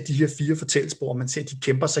 altså man ser de her 4 fortællespor, man ser, de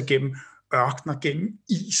kæmper sig gennem ørkener, gennem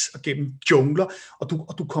is og gennem jungler,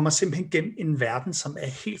 og du kommer simpelthen gennem en verden, som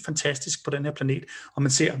er helt fantastisk på den her planet, og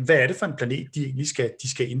man ser, hvad er det for en planet, de egentlig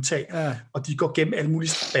skal indtage, og de går gennem alle mulige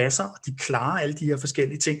spasser, og de klarer alle de her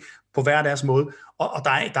forskellige ting på hver deres måde, og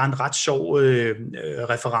der er en ret sjov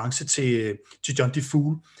reference til John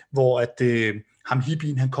DeFool, hvor at ham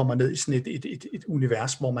hippien, han kommer ned i sådan et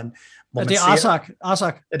univers, hvor man det er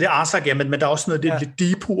Arzak. Ja, det er Arzak, ja, men der er også noget lidt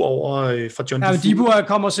Deepu over fra John DeFool. Ja, Deepu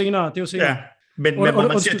kommer senere, det er jo senere. Ja. Men hvor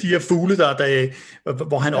man ser de her fugle,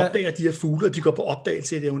 hvor han opdager de her fugle, og de går på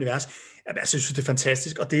opdagelse i det her univers. Altså, jeg synes, det er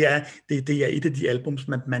fantastisk, og det er et af de albums,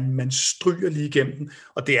 man stryger lige igennem den,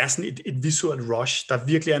 og det er sådan et visuelt rush, der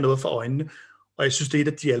virkelig er noget for øjnene. Og jeg synes, det er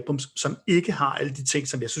et af de albums, som ikke har alle de ting,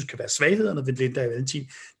 som jeg synes kan være svaghederne ved Linda og Valentin.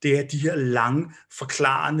 Det er de her lange,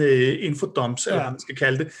 forklarende infodumps, eller hvad man skal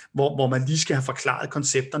kalde det, hvor man lige skal have forklaret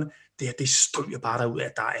koncepterne. Det stryger bare derud af,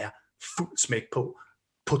 at der er fuld smæk på.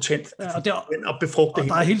 Potent og befrugte. Og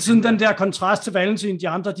der er hele tiden den der kontrast til Valentin. De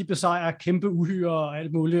andre, de besejrer kæmpe uhyre og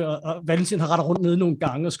alt muligt, og Valentin har rettet rundt nede nogle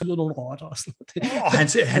gange og skyder nogle rotter og sådan noget. Og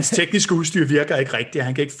hans tekniske udstyr virker ikke rigtigt,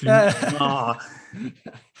 han kan ikke flyve.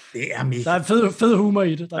 Det er mega. Der er fed humor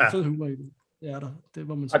i det. Ja, det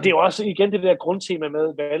må man sige. Og det er jo også igen det der grundtema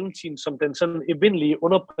med Valentin som den sådan evindelige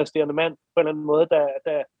underpræsterende mand på en eller anden måde,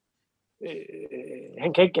 der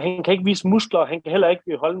han kan ikke vise muskler, han kan heller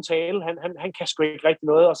ikke holde en tale, han kan sgu ikke rigtig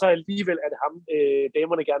noget, og så alligevel er det ham,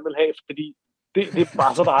 damerne gerne vil have, fordi det er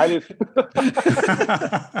bare så dejligt.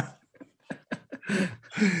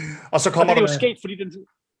 Og så kommer og det er jo sket, fordi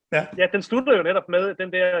den slutter jo netop med den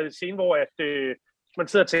der scene, hvor at, man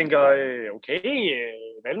sidder og tænker, okay,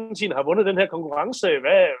 Valentin har vundet den her konkurrence,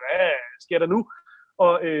 hvad sker der nu?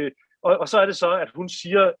 Og så er det så, at hun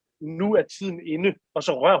siger, nu er tiden inde, og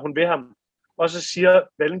så rører hun ved ham. Og så siger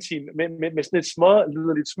Valentin med sådan et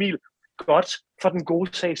småliderligt smil, godt for den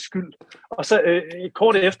gode sags skyld. Og så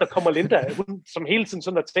kort efter kommer Linda, hun som hele tiden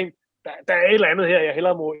sådan har tænkt, der er et eller andet her,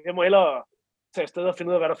 jeg må hellere tage afsted og finde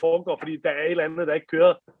ud af, hvad der foregår, fordi der er et eller andet, der ikke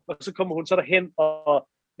kører. Og så kommer hun så derhen og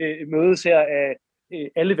mødes her af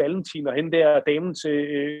alle Valentiner, hende der damen til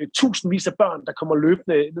tusindvis af børn, der kommer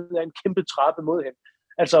løbende ned ad en kæmpe trappe mod hende.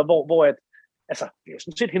 Altså, hvor at altså, det er jo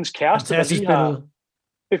sådan set hendes kæreste, der lige har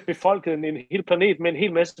befolket en hel planet med en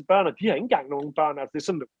hel masse børn, og de har ikke engang nogen børn. Altså, det er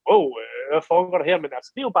sådan, hvad foregår der her? Men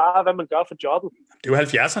altså, det er jo bare, hvad man gør for jobbet. Det er jo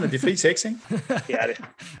 70'erne, det er fri sex, ikke? Det er det.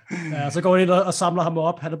 Ja, så går han ind og samler ham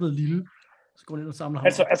op. Han er blevet lille. Så går han ind og samler ham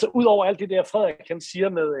op. Altså, ud over alt det der, Frederik kan sige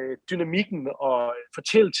med dynamikken og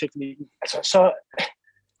fortælleteknikken, altså,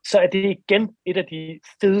 så er det igen et af de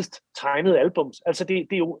fedest tegnede albums. Altså, det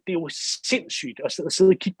er jo sindssygt at sidde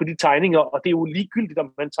og kigge på de tegninger, og det er jo ligegyldigt,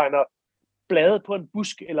 om man tegner blade på en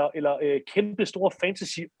busk, eller kæmpe store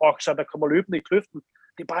fantasy-okser, der kommer løbende i kløften.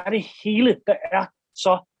 Det er bare det hele, der er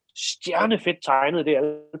så stjernefedt tegnet, det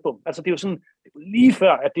album. Altså, det er jo sådan, lige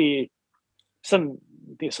før, at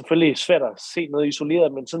det er selvfølgelig svært at se noget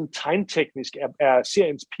isoleret, men sådan tegnteknisk er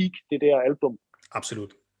seriens peak, det der album.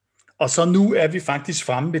 Absolut. Og så nu er vi faktisk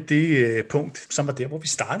fremme ved det punkt, som var der, hvor vi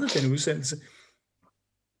startede den udsendelse.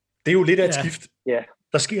 Det er jo lidt af et skift,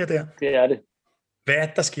 der sker der. Det er det. Hvad er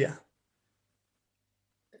det, der sker?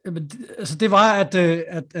 Altså det var,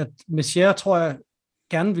 at Messier, tror jeg,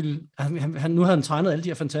 gerne ville, nu havde han tegnet alle de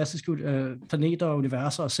her fantastiske planeter og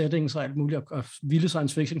universer og settings og alt muligt, og vilde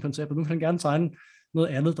science fiction koncepter. Nu vil han gerne tegne noget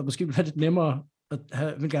andet, der måske vil være lidt nemmere, at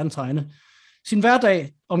han vil gerne tegne sin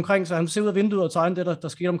hverdag omkring sig. Han ser ud af vinduet og tegner det, der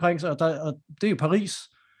sker omkring sig, og det er jo Paris,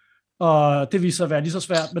 og det viser sig at være lige så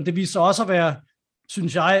svært, men det viser sig også at være,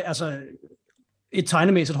 synes jeg, altså et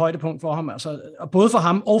tegnemæssigt højdepunkt for ham, altså både for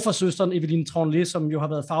ham og for søsteren Eveline Tronlet, som jo har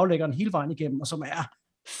været farvelæggeren hele vejen igennem, og som er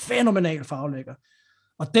fænomenal farvelægger.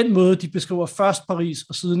 Og den måde, de beskriver først Paris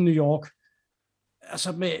og siden New York,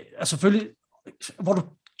 altså selvfølgelig, hvor du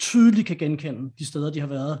tydeligt kan genkende de steder, de har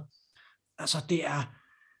været. Altså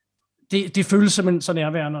det føles simpelthen så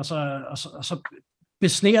nærværende, og så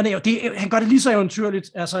besnærende. Han gør det lige så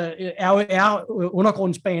eventyrligt. Altså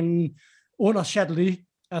undergrundsbanen under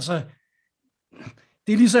Châtelet. Altså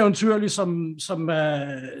det er lige så eventyrligt som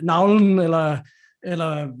navlen, eller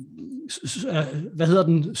hvad hedder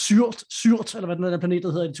den, Syrt, eller hvad den der planet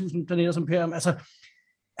hedder i 1000 planeters imperium. Altså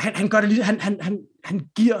han gør det lige, han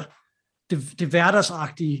giver det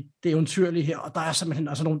hverdagsagtige, det eventyrlige her, og der er simpelthen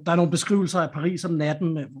der er nogle beskrivelser af Paris om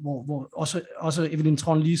natten, hvor også Eveline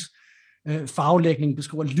Tronlets farvelægning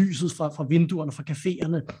beskriver lyset fra vinduerne, fra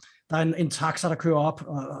caféerne. Der er en taxa, der kører op,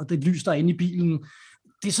 og det lys, der er inde i bilen.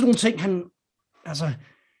 Det er sådan nogle ting,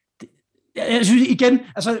 jeg synes igen,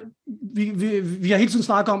 altså vi har hele tiden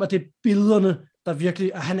snakket om, at det er billederne, der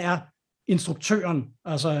virkelig, at han er instruktøren,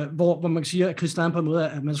 altså hvor man siger, at Christian på en måde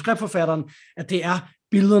er manuskriptforfatteren, at det er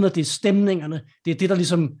billederne, det er stemningerne, det er det, der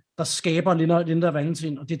ligesom, der skaber Linda og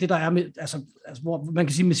Valentin, og det er det, der er med, altså hvor man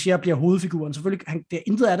kan sige, at Messier bliver hovedfiguren. Selvfølgelig, det er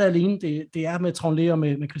intet af det alene, det er med Tronlet og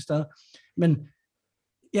med Christian, men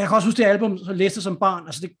jeg kan også huske det album, så læste som barn,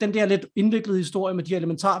 altså den der lidt indviklede historie med de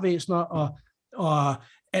elementarvæsener og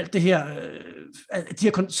alt det her, de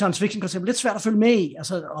her science fiction koncepter, lidt svært at følge med i,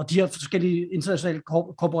 altså, og de her forskellige internationale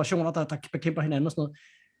korporationer, der bekæmper hinanden og sådan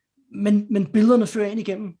noget. Men billederne fører ind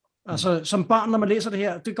igennem. Altså, som barn, når man læser det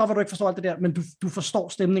her, det kan godt være, du ikke forstår alt det der, men du forstår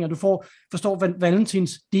stemninger, du forstår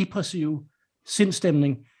Valentins depressive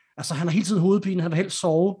sindstemning. Altså, han har hele tiden hovedpine, han vil helst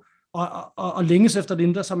sove, og længes efter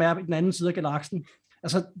Linda, som er i den anden side af galaksen.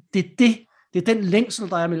 Altså, det er den længsel,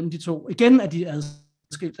 der er mellem de to. Igen er de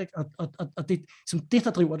adskilt, ikke? Og det er det,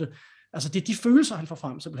 der driver det. Altså, det er de følelser, han får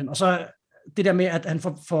frem, simpelthen. Og så det der med, at han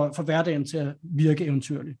får hverdagen til at virke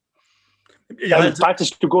eventyrligt. Jeg vil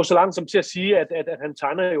faktisk gå så langt som til at sige, at han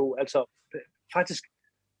tegner jo faktisk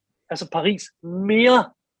Paris mere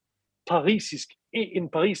parisisk, end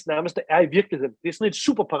Paris nærmest er i virkeligheden. Det er sådan et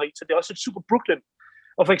super Paris, og det er også et super Brooklyn.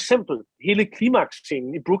 Og for eksempel hele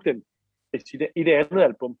klimaksscenen i Brooklyn, i det andet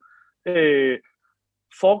album,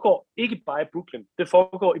 foregår ikke bare i Brooklyn. Det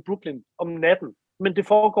foregår i Brooklyn om natten. Men det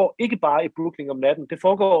foregår ikke bare i Brooklyn om natten. Det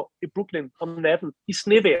foregår i Brooklyn om natten i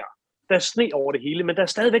snevejr. Der er sne over det hele, men der er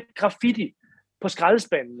stadigvæk graffiti på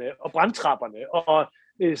skraldespandene og brandtrapperne og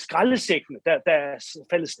skraldesækkene, der er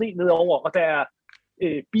faldet sne nedover, og der er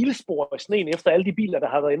bilspor i sneen efter alle de biler, der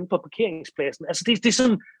har været inde på parkeringspladsen. Altså det er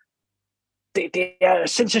sådan, det er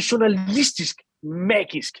sensationalistisk,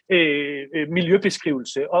 magisk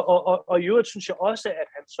miljøbeskrivelse, og i øvrigt synes jeg også, at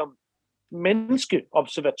han som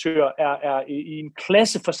menneskeobservatør er i en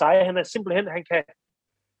klasse for sig. Han er simpelthen,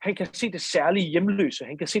 han kan se det særlige i hjemløse,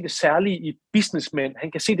 han kan se det særlige i businessmænd,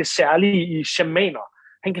 han kan se det særlige i shamaner,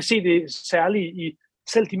 han kan se det særlige i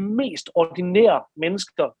selv de mest ordinære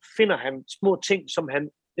mennesker, finder han små ting, som han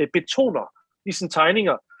betoner i sine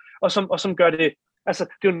tegninger, og som gør det, altså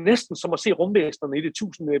det er jo næsten som at se rumvæsenerne i det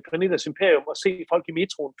 1000 planeters imperium og se folk i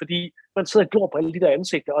metroen, fordi man sidder og glor på alle de der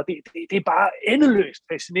ansigter, og det er bare endeløst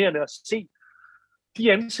fascinerende at se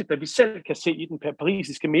de ansigter, vi selv kan se i den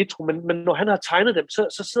parisiske metro, men når han har tegnet dem,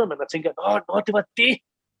 så sidder man og tænker, nå, det var det,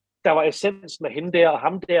 der var essensen af hende der og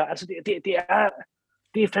ham der. Altså,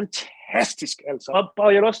 det er fantastisk, altså.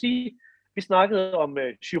 Og jeg vil også sige, vi snakkede om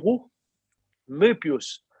Giroux, Möbius,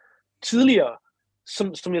 tidligere,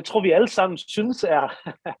 som jeg tror, vi alle sammen synes er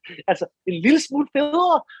altså en lille smule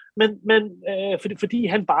federe, men fordi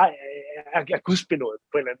han bare er gudsbenået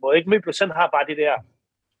på en eller anden måde. Ikke? Möbius, han har bare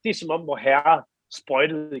det er som om, hvor herre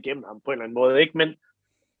sprøjtede igennem ham på en eller anden måde. Ikke?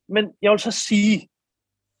 Men jeg vil så sige,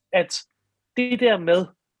 at det der med,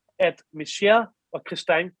 at Messier og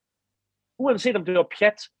Christin, uanset om det var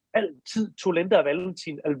pjat, altid tog Linda og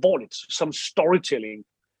Valentin alvorligt som storytelling.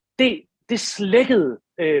 Det slækkede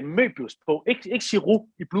Möbius på. Ikke Giroux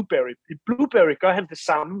i Blueberry. I Blueberry gør han det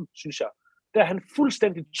samme, synes jeg. Der er han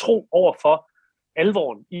fuldstændig tro over for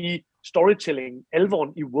alvoren i storytelling,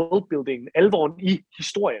 alvoren i worldbuilding, alvoren i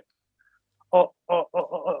historien.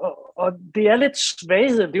 Og det er lidt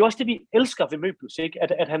svagheden. Det er også det, vi elsker ved Möbius, ikke?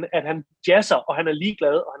 At han jazzer, og han er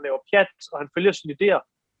ligeglad, og han laver pjat, og han følger sine idéer.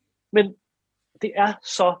 Men det er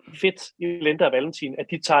så fedt i Linda og Valentin, at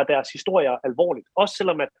de tager deres historier alvorligt. Også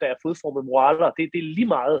selvom at der er fodformede moraler. Det er lige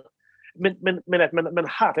meget. Men at man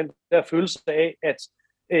har den der følelse af, at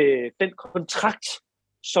den kontrakt,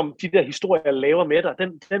 som de der historier laver med dig,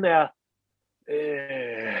 den er...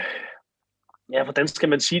 hvordan skal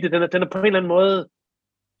man sige det? Den er på en eller anden måde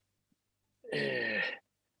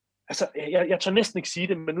altså, jeg tør næsten ikke sige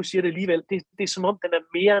det, men nu siger jeg det alligevel. Det er som om, den er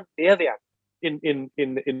mere nærværende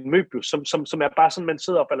end Möbius, som er bare sådan, man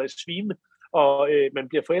sidder op eller svime, og man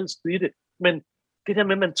bliver forelsket i det. Men det der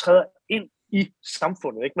med, at man træder ind i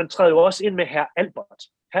samfundet, ikke? Man træder jo også ind med herr Albert.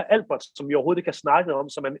 Herr Albert, som vi overhovedet ikke har snakket om,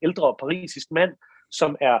 som er en ældre parisisk mand,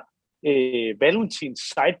 som er Valentins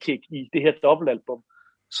sidekick i det her dobbeltalbum,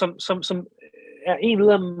 som er en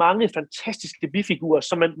ud af mange fantastiske bifigurer,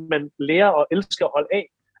 som man lærer og elsker at holde af.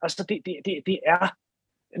 Altså, det er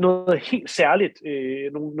noget helt særligt,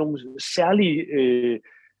 nogle særlige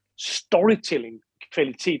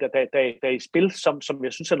storytelling-kvaliteter, der er i spil, som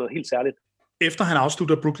jeg synes er noget helt særligt. Efter han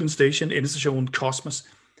afslutter Brooklyn Station, endestationen Cosmos,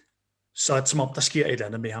 så er det som om, der sker et eller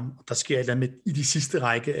andet med ham. Der sker et eller andet i de sidste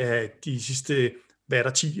række af de sidste,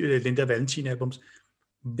 10 Linda Valentin-albums.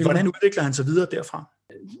 Hvordan udvikler han sig videre derfra?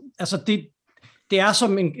 Altså, det er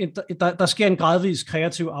som der sker en gradvis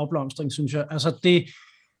kreativ afblomstring, synes jeg. Altså,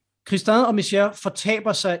 Christin og Michier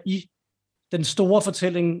fortaber sig i den store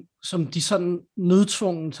fortælling, som de sådan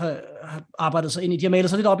nødtvunget har arbejdet sig ind i. De har malet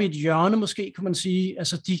sig lidt op i et hjørne, måske, kan man sige.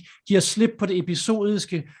 Altså, de har slip på det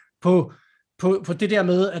episodiske, på det der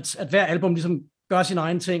med, at hver album ligesom gør sin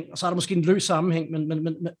egen ting, og så er der måske en løs sammenhæng,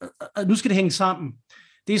 men nu skal det hænge sammen.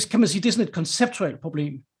 Det kan man sige, det er sådan et konceptuelt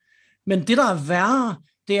problem. Men det, der er værre,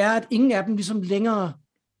 det er, at ingen af dem ligesom længere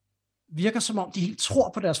virker som om, de helt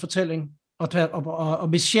tror på deres fortælling. Og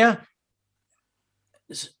Michier,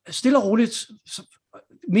 stille og roligt,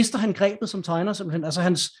 mister han grebet som tegner simpelthen. Altså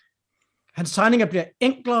hans tegninger bliver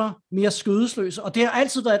enklere, mere skødesløse, og det har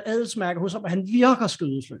altid været et adelsmærke hos ham, at han virker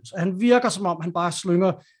skødesløs. At han virker som om, han bare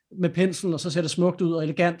slynger med penslen, og så ser det smukt ud og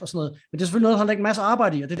elegant og sådan noget. Men det er selvfølgelig noget, han lægger en masse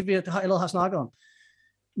arbejde i, og det har jeg allerede snakket om.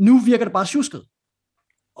 Nu virker det bare tjusket.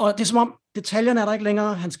 Og det er som om, detaljerne er der ikke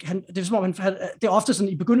længere. Det er som om, det er ofte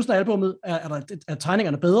sådan, i begyndelsen af albummet, er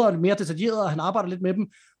tegningerne bedre og mere detaljerede, og han arbejder lidt med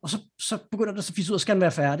dem, og så begynder det at fisse ud, og skal han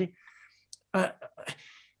være færdig.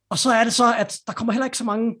 Og så er det så, at der kommer heller ikke så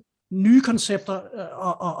mange nye koncepter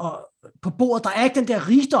og på bordet. Der er ikke den der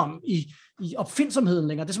rigdom i opfindsomheden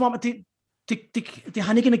længere. Det er som om, at det har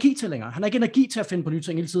han ikke energi til længere. Han har ikke energi til at finde på nye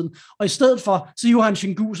ting hele tiden. Og i stedet for, så hiver han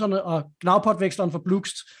Shinguserne og Gnavpotveksleren fra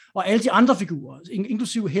Blukst og alle de andre figurer,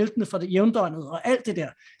 inklusive heltene fra det jævndøgnet og alt det der,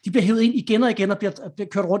 de bliver hævet ind igen og igen og bliver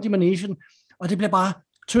kørt rundt i managen, og det bliver bare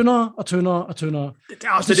tyndere og tyndere og tyndere. Det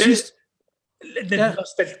er også lidt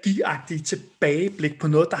nostalgiagtigt tilbageblik på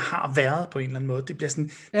noget, der har været på en eller anden måde. Det bliver sådan,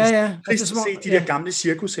 det er trist at se de der gamle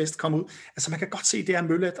cirkusheste komme ud. Altså man kan godt se, det er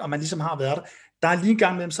møllet, og man ligesom har været der. Der er lige en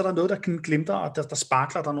gang med så er der noget, der glimter, og der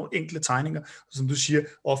sparkler, der er nogle enkelte tegninger. Og som du siger,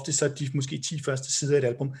 ofte så er de måske 10 første sider af et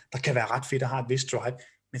album, der kan være ret fedt at have et vist drive,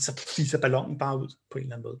 men så fiser ballonen bare ud på en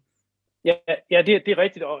eller anden måde. Ja, det er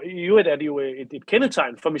rigtigt, og i øvrigt er det jo et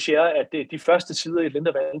kendetegn for Michier, at de første sider i et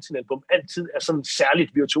Linda Valentin-album altid er sådan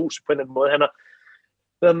særligt virtuos på en eller anden måde. Han har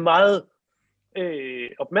været meget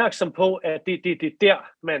opmærksom på, at det er der,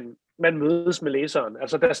 man mødes med læseren.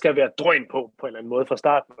 Altså, der skal være drøn på en eller anden måde fra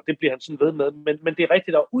starten, og det bliver han sådan ved med. Men det er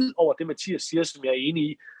rigtigt, og ud over det, Mathias siger, som jeg er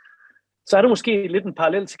enig i, så er det måske lidt en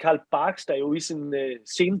parallel til Karl Barks, der jo i sin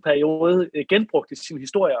sceneperiode genbrugte sine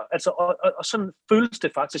historier. Altså, og sådan føles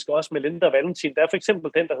det faktisk også med Linda Valentin. Der er for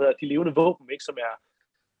eksempel den, der hedder De levende våben, ikke, som er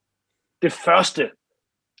det første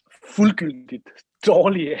fuldgyldigt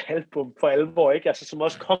dårlige album for alvor, ikke? Altså, som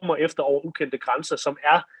også kommer efter Over ukendte grænser, som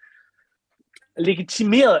er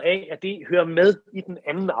legitimeret af, at det hører med i den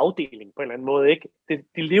anden afdeling på en eller anden måde, ikke?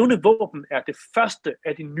 De levende våben er det første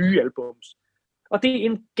af de nye albums. Og det er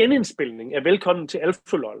en genindspilning af Velkommen til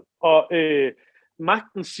Alfolol. Og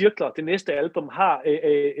Magtens Cirkler, det næste album, har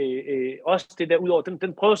også det der udover.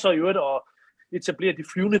 Den prøver så i øvrigt at etablere de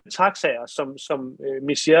flyvende taxaer, som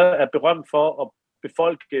Michier er berømt for at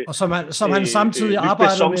befolke. Og som han samtidig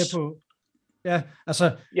arbejder med på. Ja,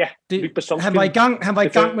 altså han var i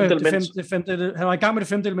gang med det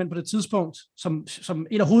femte element på det tidspunkt, som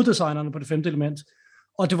en af hoveddesignerne på det femte element.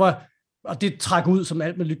 Og det trak ud, som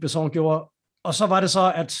alt med Luc Besson gjorde. Og så var det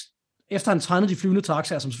så, at efter han tegnede de flyvende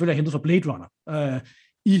taxaer, som selvfølgelig er hentet fra Blade Runner,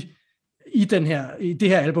 i det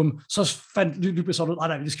her album, så fandt Luc Besson ud,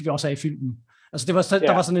 nej, det skal vi også have i filmen. Altså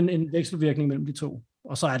der var sådan en vekselvirkning mellem de to.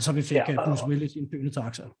 Og så er det så, vi fik Bruce Willis i en flyvende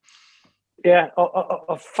taxa. Ja,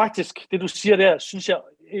 og faktisk, det du siger der, synes jeg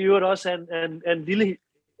i øvrigt også er en lille,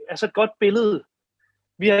 altså et godt billede.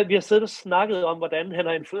 Vi har siddet og snakket om, hvordan han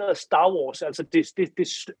har influeret Star Wars, altså det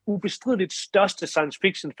ubestrideligt største science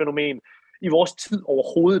fiction fænomen i vores tid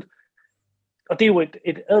overhovedet. Og det er jo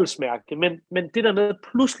et adelsmærke, men det der med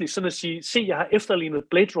pludselig sådan at sige, se, jeg har efterlignet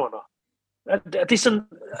Blade Runner. Det er sådan,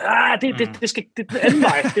 det er den anden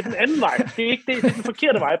vej. Det er den anden vej. Det er den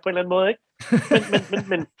forkerte vej på en eller anden måde, ikke?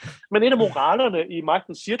 Men en af moralerne i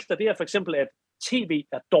Magtens Cirkler, det er for eksempel, at tv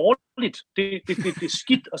er dårligt. Det er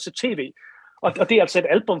skidt at se tv. Og det er altså et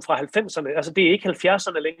album fra 90'erne. Altså, det er ikke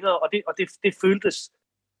 70'erne længere, og det føltes...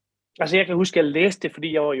 Altså, jeg kan huske, at jeg læste det,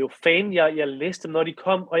 fordi jeg var jo fan. Jeg læste dem, når de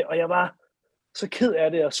kom, og jeg var så ked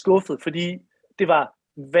af det og skuffet, fordi det var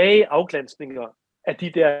vage afglansninger af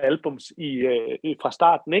de der albums fra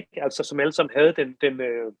starten, ikke? Altså, som alle sammen havde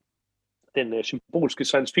den symbolske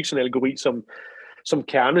science fiction allegori som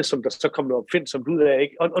kerne, som der så kom noget opfindsomt ud af,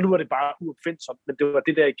 ikke? Og nu var det bare uopfindsomt, men det var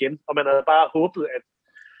det der igen, og man havde bare håbet,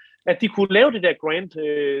 at de kunne lave det der grand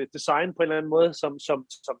design på en eller anden måde, som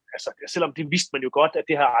altså, selvom det vidste man jo godt, at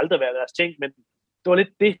det har aldrig været deres ting, men det var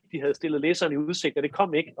lidt det, de havde stillet læserne i udsigt, og det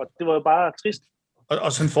kom ikke, og det var jo bare trist.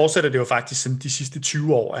 Og sådan fortsætter det jo faktisk sådan de sidste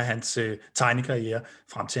 20 år af hans tegnekarriere,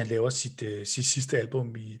 frem til han laver sit sidste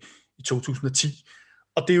album i 2010.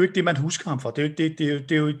 Og det er jo ikke det, man husker ham for.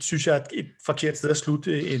 Det er jo synes jeg, et forkert sted at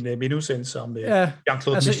slutte en mindudsendelse om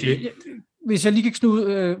Jean-Claude Messier. Hvis jeg lige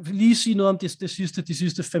kan lige sige noget om de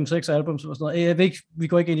sidste 5-6 albums og sådan noget. Jeg ved ikke, vi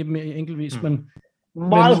går ikke ind i dem enkeltvis, men...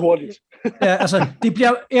 Meget hurtigt. Ja, altså, det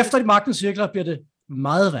bliver, efter de Magtens Cirkler bliver det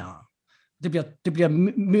meget værre. Det bliver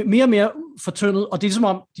mere og mere fortyndet, og det er som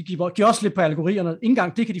om, de giver også lidt på allegorierne. Ikke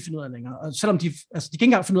engang det kan de finde ud af længere. Og selvom de kan ikke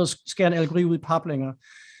engang finde ud af at skære en allegori ud i pap længere.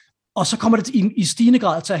 Og så kommer det i stigende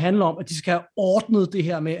grad til at handle om, at de skal have ordnet det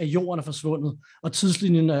her med, at jorden er forsvundet, og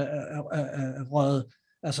tidslinjen er røget.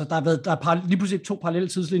 Altså, der er lige pludselig 2 parallelle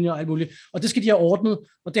tidslinjer og alt muligt. Og det skal de have ordnet,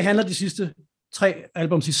 og det handler de sidste 3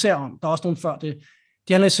 albums især om. Der er også nogle før det.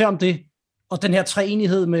 De handler især om det, og den her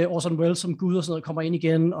treenighed med Orson Welles som Gud og sådan noget kommer ind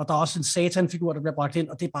igen, og der er også en satanfigur, der bliver bragt ind,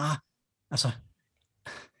 og det er bare, altså,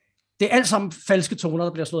 det er alt sammen falske toner,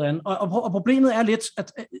 der bliver slået an. Og problemet er lidt,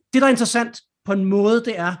 at det, der er interessant på en måde,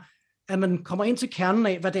 det er, at man kommer ind til kernen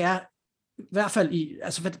af, hvad det er, i hvert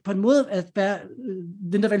fald på en måde, at hvad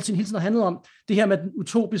Linda Valentin hele tiden har handlet om, det her med den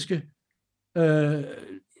utopiske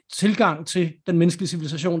tilgang til den menneskelige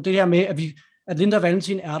civilisation, det her med, at Linda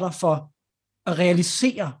Valentin er der for at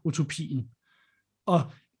realisere utopien. Og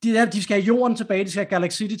de skal have jorden tilbage, de skal have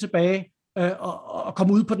Galaxy City tilbage, og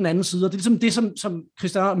komme ud på den anden side. Og det er ligesom det, som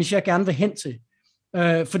Christian og Michel gerne vil hen til.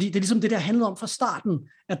 Fordi det er ligesom det, der handlede om fra starten,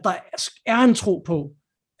 at der er en tro på,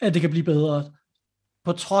 at det kan blive bedre,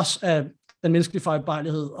 på trods af den menneskelige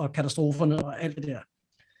fejlbarlighed og katastroferne og alt det der.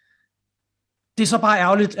 Det er så bare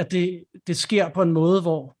ærgerligt, at det sker på en måde,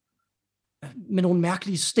 hvor med nogle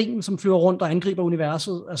mærkelige sten, som flyver rundt og angriber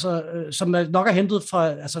universet, altså, som nok er hentet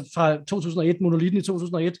fra 2001, monolitten i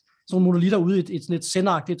 2001, sådan nogle monolitter ude i et sådan et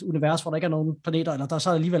sendagtigt univers, hvor der ikke er nogen planeter, eller der så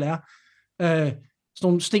alligevel er. Sådan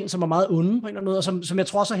nogle sten, som er meget onde på en eller anden måde, og som jeg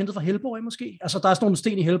tror også er hentet fra Hellboy måske. Altså, der er sådan nogle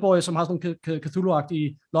sten i Hellboy, som har sådan nogle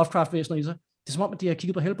Cthulhu-agtige Lovecraft-væsener i sig. Det er som om, at de har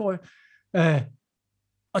kigget på Hellboy.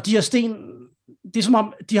 Og de her sten, det er som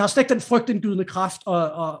om, de har slet ikke den frygtindgydende kraft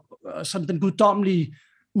og sådan den guddommelige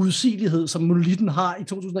udsigelighed, som monolitten har i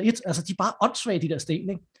 2001. Altså, de er bare åndssvage, de der sten,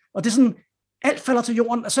 ikke? Og det er sådan, alt falder til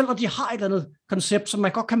jorden, selv når de har et eller andet koncept, som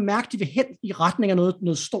man godt kan mærke, de vil hen i retning af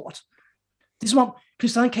noget stort. Det er som om,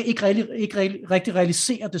 Christian kan ikke rigtig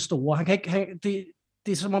realisere det store. Han kan ikke,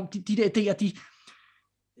 det er som om, de der idéer,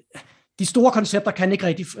 de store koncepter kan ikke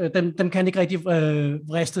rigtig, dem kan ikke rigtig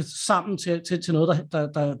vriste sammen til noget,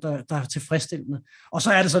 der er tilfredsstillende. Og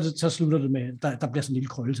så er det så slutter det med, der bliver sådan en lille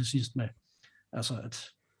krølle til sidst med, altså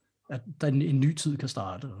at der en ny tid kan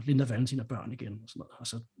starte, og Linda Valentin og børn igen. Og sådan noget.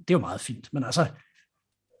 Altså, det er jo meget fint, men altså,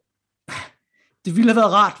 det ville have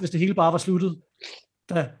været rart, hvis det hele bare var sluttet,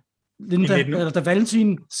 da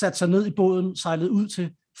Valentin satte sig ned i båden, sejlede ud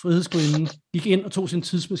til Frihedsgudinden, gik ind og tog sin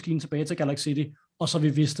tidsmaskine tilbage til Galaxy City, og så vi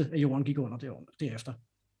vidste, at jorden gik under derefter.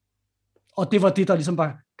 Og det var det, der ligesom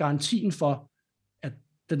var garantien for, at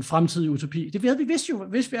den fremtidige utopi, det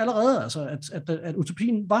vidste vi allerede, altså, at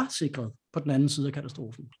utopien var sikret på den anden side af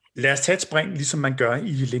katastrofen. Lad os tage et spring, ligesom man gør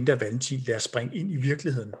i Linda Valentin. Lad os springe ind i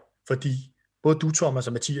virkeligheden, fordi både du, Thomas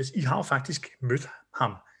og Mathias, I har jo faktisk mødt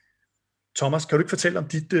ham. Thomas, kan du ikke fortælle om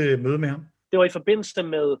dit møde med ham? Det var i forbindelse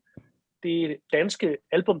med det danske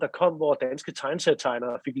album, der kom, hvor danske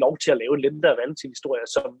tegneserietegnere fik lov til at lave en Linda Valentin-historie,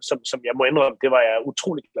 som jeg må indrømme, det var jeg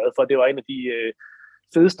utrolig glad for. Det var en af de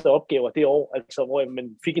fedeste opgaver det år, altså hvor man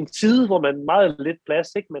fik en tid, hvor man meget lidt plads,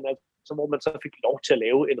 ikke? Men altså, hvor man så fik lov til at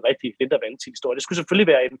lave en rigtig Linda Valentin-historie. Det skulle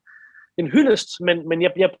selvfølgelig være en hyldest, men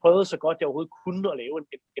jeg prøvede så godt, jeg overhovedet kunne at lave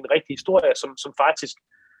en rigtig historie, som faktisk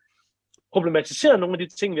problematiserer nogle af de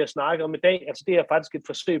ting, vi har snakket om i dag. Altså det er faktisk et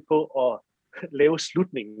forsøg på at lave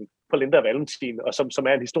slutningen på Linda Valentin, og som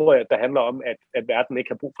er en historie, der handler om, at verden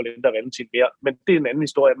ikke har brug for Linda Valentin mere. Men det er en anden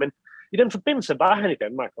historie. Men i den forbindelse var han i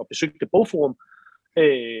Danmark og besøgte Bogforum,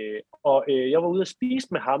 Jeg var ude at spise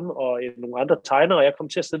med ham og nogle andre tegnere, og jeg kom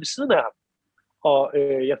til at sidde ved siden af ham. Og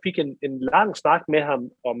jeg fik en lang snak med ham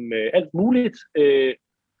om alt muligt.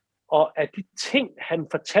 Og af de ting, han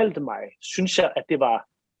fortalte mig, synes jeg, at det var,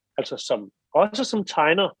 altså også som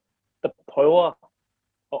tegner, der prøver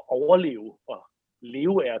at overleve og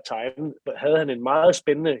leve af at tegne, havde han en meget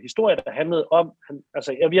spændende historie, der handlede om,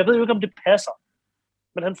 jeg ved jo ikke, om det passer,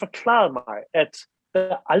 men han forklarede mig, at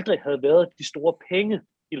der aldrig havde været de store penge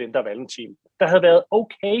i Linda Valentin. Der havde været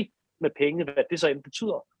okay med penge, hvad det så end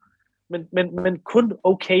betyder. Men kun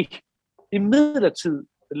okay. I midlertid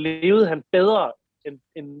levede han bedre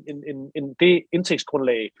end det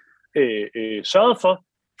indtægtsgrundlag sørgede for,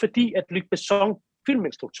 fordi at Luc Besson,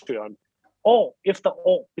 filminstruktøren, år efter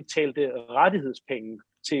år betalte rettighedspenge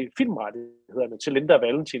til filmrettighederne, til Linda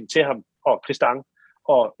Valentin, til ham og Christian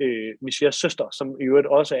og Michers søster, som i øvrigt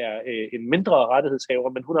også er en mindre rettighedshaver,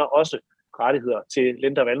 men hun har også rettigheder til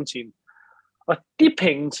Linda Valentin. Og de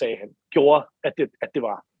penge, sagde han, gjorde, at det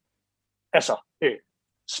var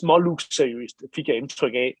smålukseriøst, fik jeg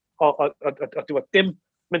indtryk af, og det var dem,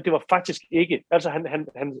 men det var faktisk ikke. Altså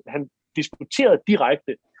han diskuterede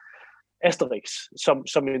direkte Asterix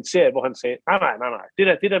som en serie, hvor han sagde, nej,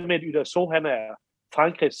 det der med Uderzo, han er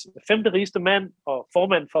Frankrigs 5. rigeste mand, og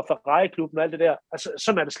formand for Ferrari-klubben og alt det der, altså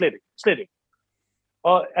sådan er det slet ikke.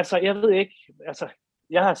 Og altså, jeg ved ikke,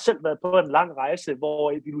 jeg har selv været på en lang rejse,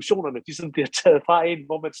 hvor illusionerne, de sådan bliver taget fra en,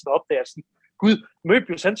 hvor man sådan opdager sådan, Gud,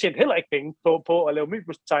 Möbius, han tjente heller ikke penge på at lave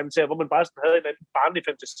Möbius-tegneserier, hvor man bare sådan havde en anden barnlig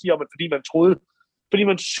fantasi om, at fordi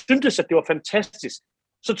man syntes, at det var fantastisk,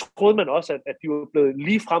 så troede man også, at de var blevet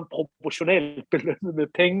ligefrem proportionalt belønnet med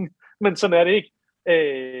penge, men sådan er det ikke.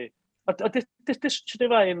 Og det synes jeg, det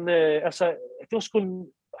var det var sgu en,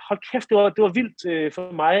 hold kæft, det var vildt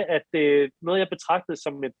for mig, at noget, jeg betragtede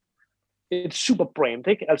som et superbrand,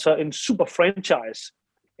 ikke? Altså en super franchise,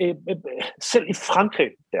 selv i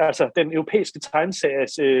Frankrig, altså den europæiske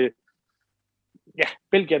tegneseries,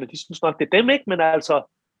 belgierne, de synes nok, det er dem, ikke? Men altså,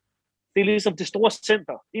 det er ligesom det store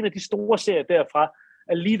center. En af de store serier derfra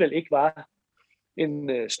alligevel ikke var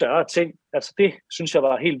en større ting. Altså det synes jeg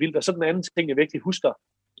var helt vildt. Og så den anden ting,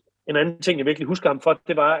 jeg virkelig husker ham for,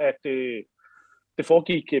 det var, at det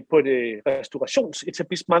foregik på et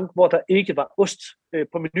restaurationsetablissement, hvor der ikke var ost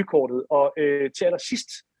på menukortet. Og til allersidst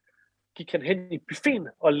gik han hen i buffeten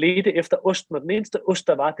og ledte efter osten. Og den eneste ost,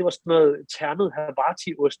 der var, det var sådan noget ternet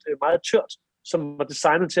Havarti-ost, meget tørt, som var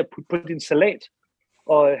designet til at putte på din salat.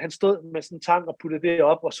 Og han stod med sådan en tang og puttede det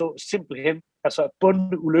op, og så simpelthen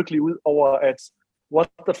bundet ulykkelig ud over, at what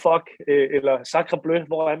the fuck, eller sacre bleu,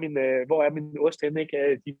 hvor er min ost henne,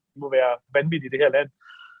 ikke? De må være vanvittige i det her land.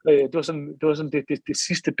 Det var sådan det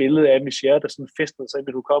sidste billede af Michier, der sådan festede sig i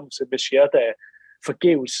min hukommelse. Michier, der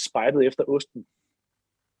forgæves spejdet efter osten.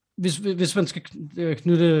 Hvis man skal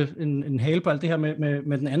knytte en hale på alt det her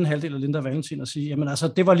med den anden halvdel af Linda Valentin og sige, jamen altså,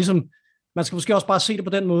 det var ligesom, man skal måske også bare se det på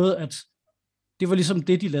den måde, at det var ligesom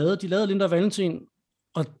det, de lavede. De lavede Linda Valentin,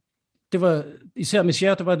 og det var især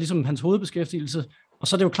Michier, det var ligesom hans hovedbeskæftigelse, og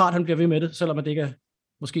så er det jo klart, at han bliver ved med det, selvom det ikke er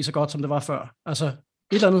måske så godt, som det var før. Altså, et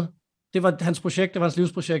eller andet. Det var hans projekt, det var hans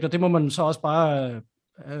livsprojekt, og det må man så også bare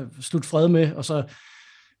slutte fred med, og så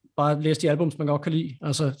bare læse de album, man godt kan lide.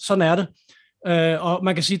 Altså, sådan er det. Og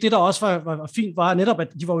man kan sige, at det, der også var fint, var netop,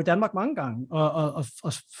 at de var jo i Danmark mange gange, og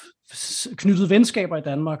knyttede venskaber i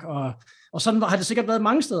Danmark, og sådan har det sikkert været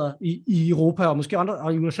mange steder i Europa, og måske andre,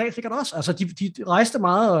 og i USA sikkert også. Altså, de rejste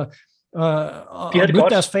meget, og mødte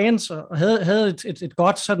deres fans, og havde et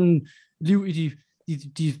godt sådan liv i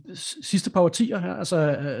de sidste par årtier her.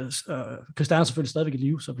 Altså, Christian er selvfølgelig stadigvæk i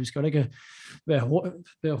live, så vi skal jo ikke være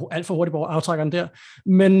alt for hurtigt på aftrækkeren der.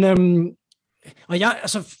 Men og jeg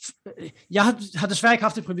har desværre ikke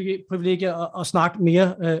haft det privilegie at snakke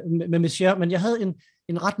mere med Michier, men jeg havde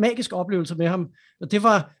en ret magisk oplevelse med ham, og det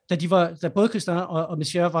var, da både Christian og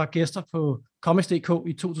Michier var gæster på Comics.dk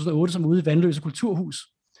i 2008, som ude i Vandløse Kulturhus.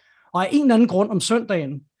 Og af en eller anden grund om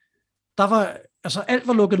søndagen, der var, altså alt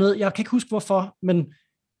var lukket ned, jeg kan ikke huske hvorfor, men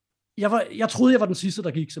jeg troede, jeg var den sidste,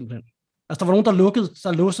 der gik simpelthen. Altså der var nogen,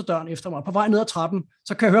 der låste døren efter mig, på vej ned ad trappen,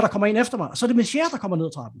 så kan jeg høre, der kommer en efter mig, og så er det Michier, der kommer ned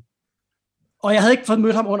ad trappen. Og jeg havde ikke fået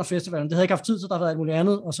mødt ham under festivalen, det havde jeg ikke haft tid til, der havde været alt muligt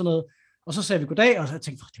andet, og sådan noget. Og så sagde vi goddag, og så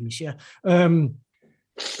tænkte jeg, det er Michier.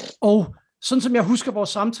 Og sådan som jeg husker vores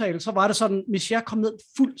samtale, så var det sådan, Michier kom ned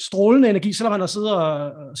fuld strålende energi, selvom han har siddet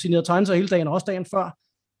og signeret tegnelser hele dagen, og også dagen før.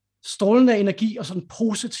 Strålende energi og sådan en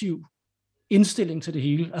positiv indstilling til det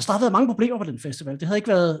hele. Altså der har været mange problemer på den festival. Det havde ikke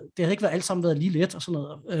været alt sammen været lige let og sådan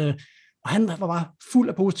noget. Og han var bare fuld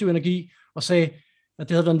af positiv energi og sagde, at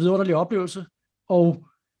det havde været en vidunderlig oplevelse. Og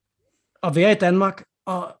at være i Danmark,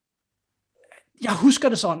 og Jeg husker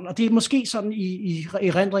det sådan, og det er måske sådan i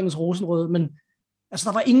erindringens rosenrød, men altså,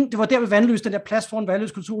 der var ingen, det var der ved Vandløs, den der plads foran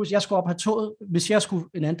Vandløs Kulturhus, jeg skulle op have toget, hvis jeg skulle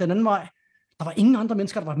den anden vej. Der var ingen andre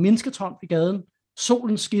mennesker, der var mennesketomt i gaden.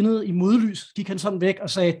 Solen skinnede i modlys, gik han sådan væk og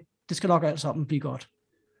sagde, det skal nok alt sammen blive godt.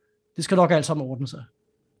 Det skal nok alt sammen ordne sig.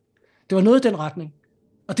 Det var noget i den retning.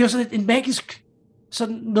 Og det var sådan en magisk,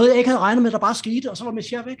 sådan noget jeg ikke havde regnet med, der bare skete, og så var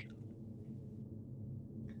Messier væk.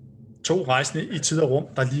 2 rejsende i tid og rum,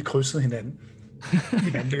 der lige krydsede hinanden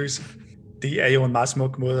i Vandløse. Det er jo en meget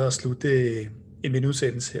smuk måde at slutte en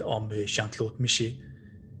minudsættelse om Jean-Claude Michet.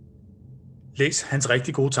 Læs hans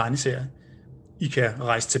rigtig gode tegneserie. I kan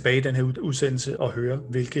rejse tilbage i den her udsendelse og høre,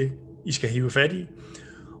 hvilke I skal hive fat i.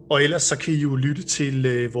 Og ellers så kan I jo lytte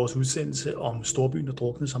til vores udsendelse om Storbyen og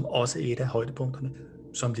drukne, som også er et af højdepunkterne,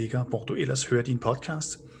 som ligger, hvor du ellers hører din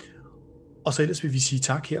podcast. Og så ellers vil vi sige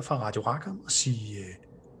tak her fra Radio Rackham og sige,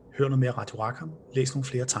 hør noget mere Radio Rackham, læs nogle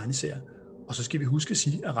flere tegneserier. Og så skal vi huske at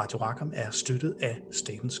sige, at Radio Rackham er støttet af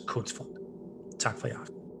Statens Kunstfond. Tak for i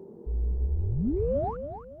aften.